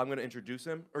little. I'm going to introduce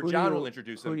him, or Who do John you- will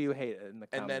introduce him. Who do you hate in the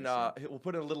and then comedy scene? we'll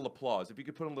put in a little applause. If you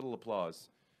could put in a little applause.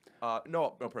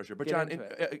 No pressure. But Get John,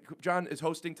 into John is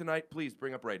hosting tonight. Please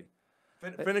bring up Brady.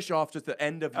 Finish off just the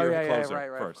end of Oh, your yeah, closer right,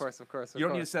 first. Of course. You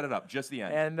don't need to set it up. Just the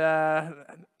end. And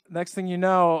next thing you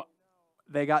know,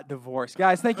 they got divorced.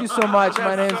 Guys, thank you so much.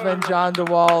 My name's been Jon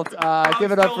Dewalt.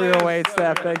 Give it up for your wait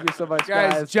staff. Thank you so much,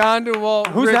 guys. John Dewalt.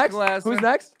 Who's Rick next? Glassman. Who's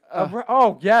next?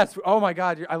 Oh yes! Oh my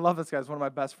God! I love this guy. He's one of my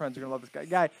best friends. You're gonna love this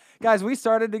guy. Guys, we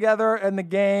started together in the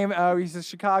game. He's a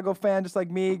Chicago fan, just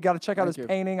like me. Got to check out his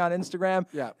painting on Instagram.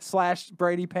 Yeah.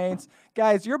 /Brady Paints.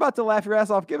 Guys, you're about to laugh your ass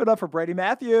off. Give it up for Brady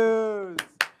Matthews.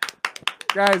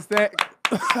 Guys, thank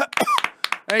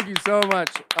you so much.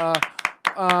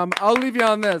 I'll leave you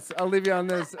on this. Why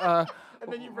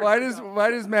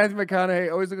does Matthew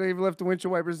McConaughey always look like he left the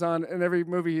windshield wipers on in every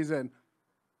movie he's in?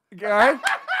 All right?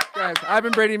 Guys, I've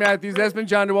been Brady Matthews. That's been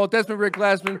Jon Dewalt. That's been Rick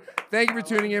Glassman. Thank you for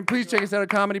tuning in. Please check us out at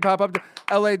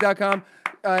comedypopup.la.com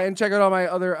and check out all my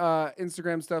other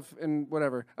Instagram stuff and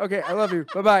whatever. Okay, I love you.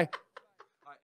 Bye-bye.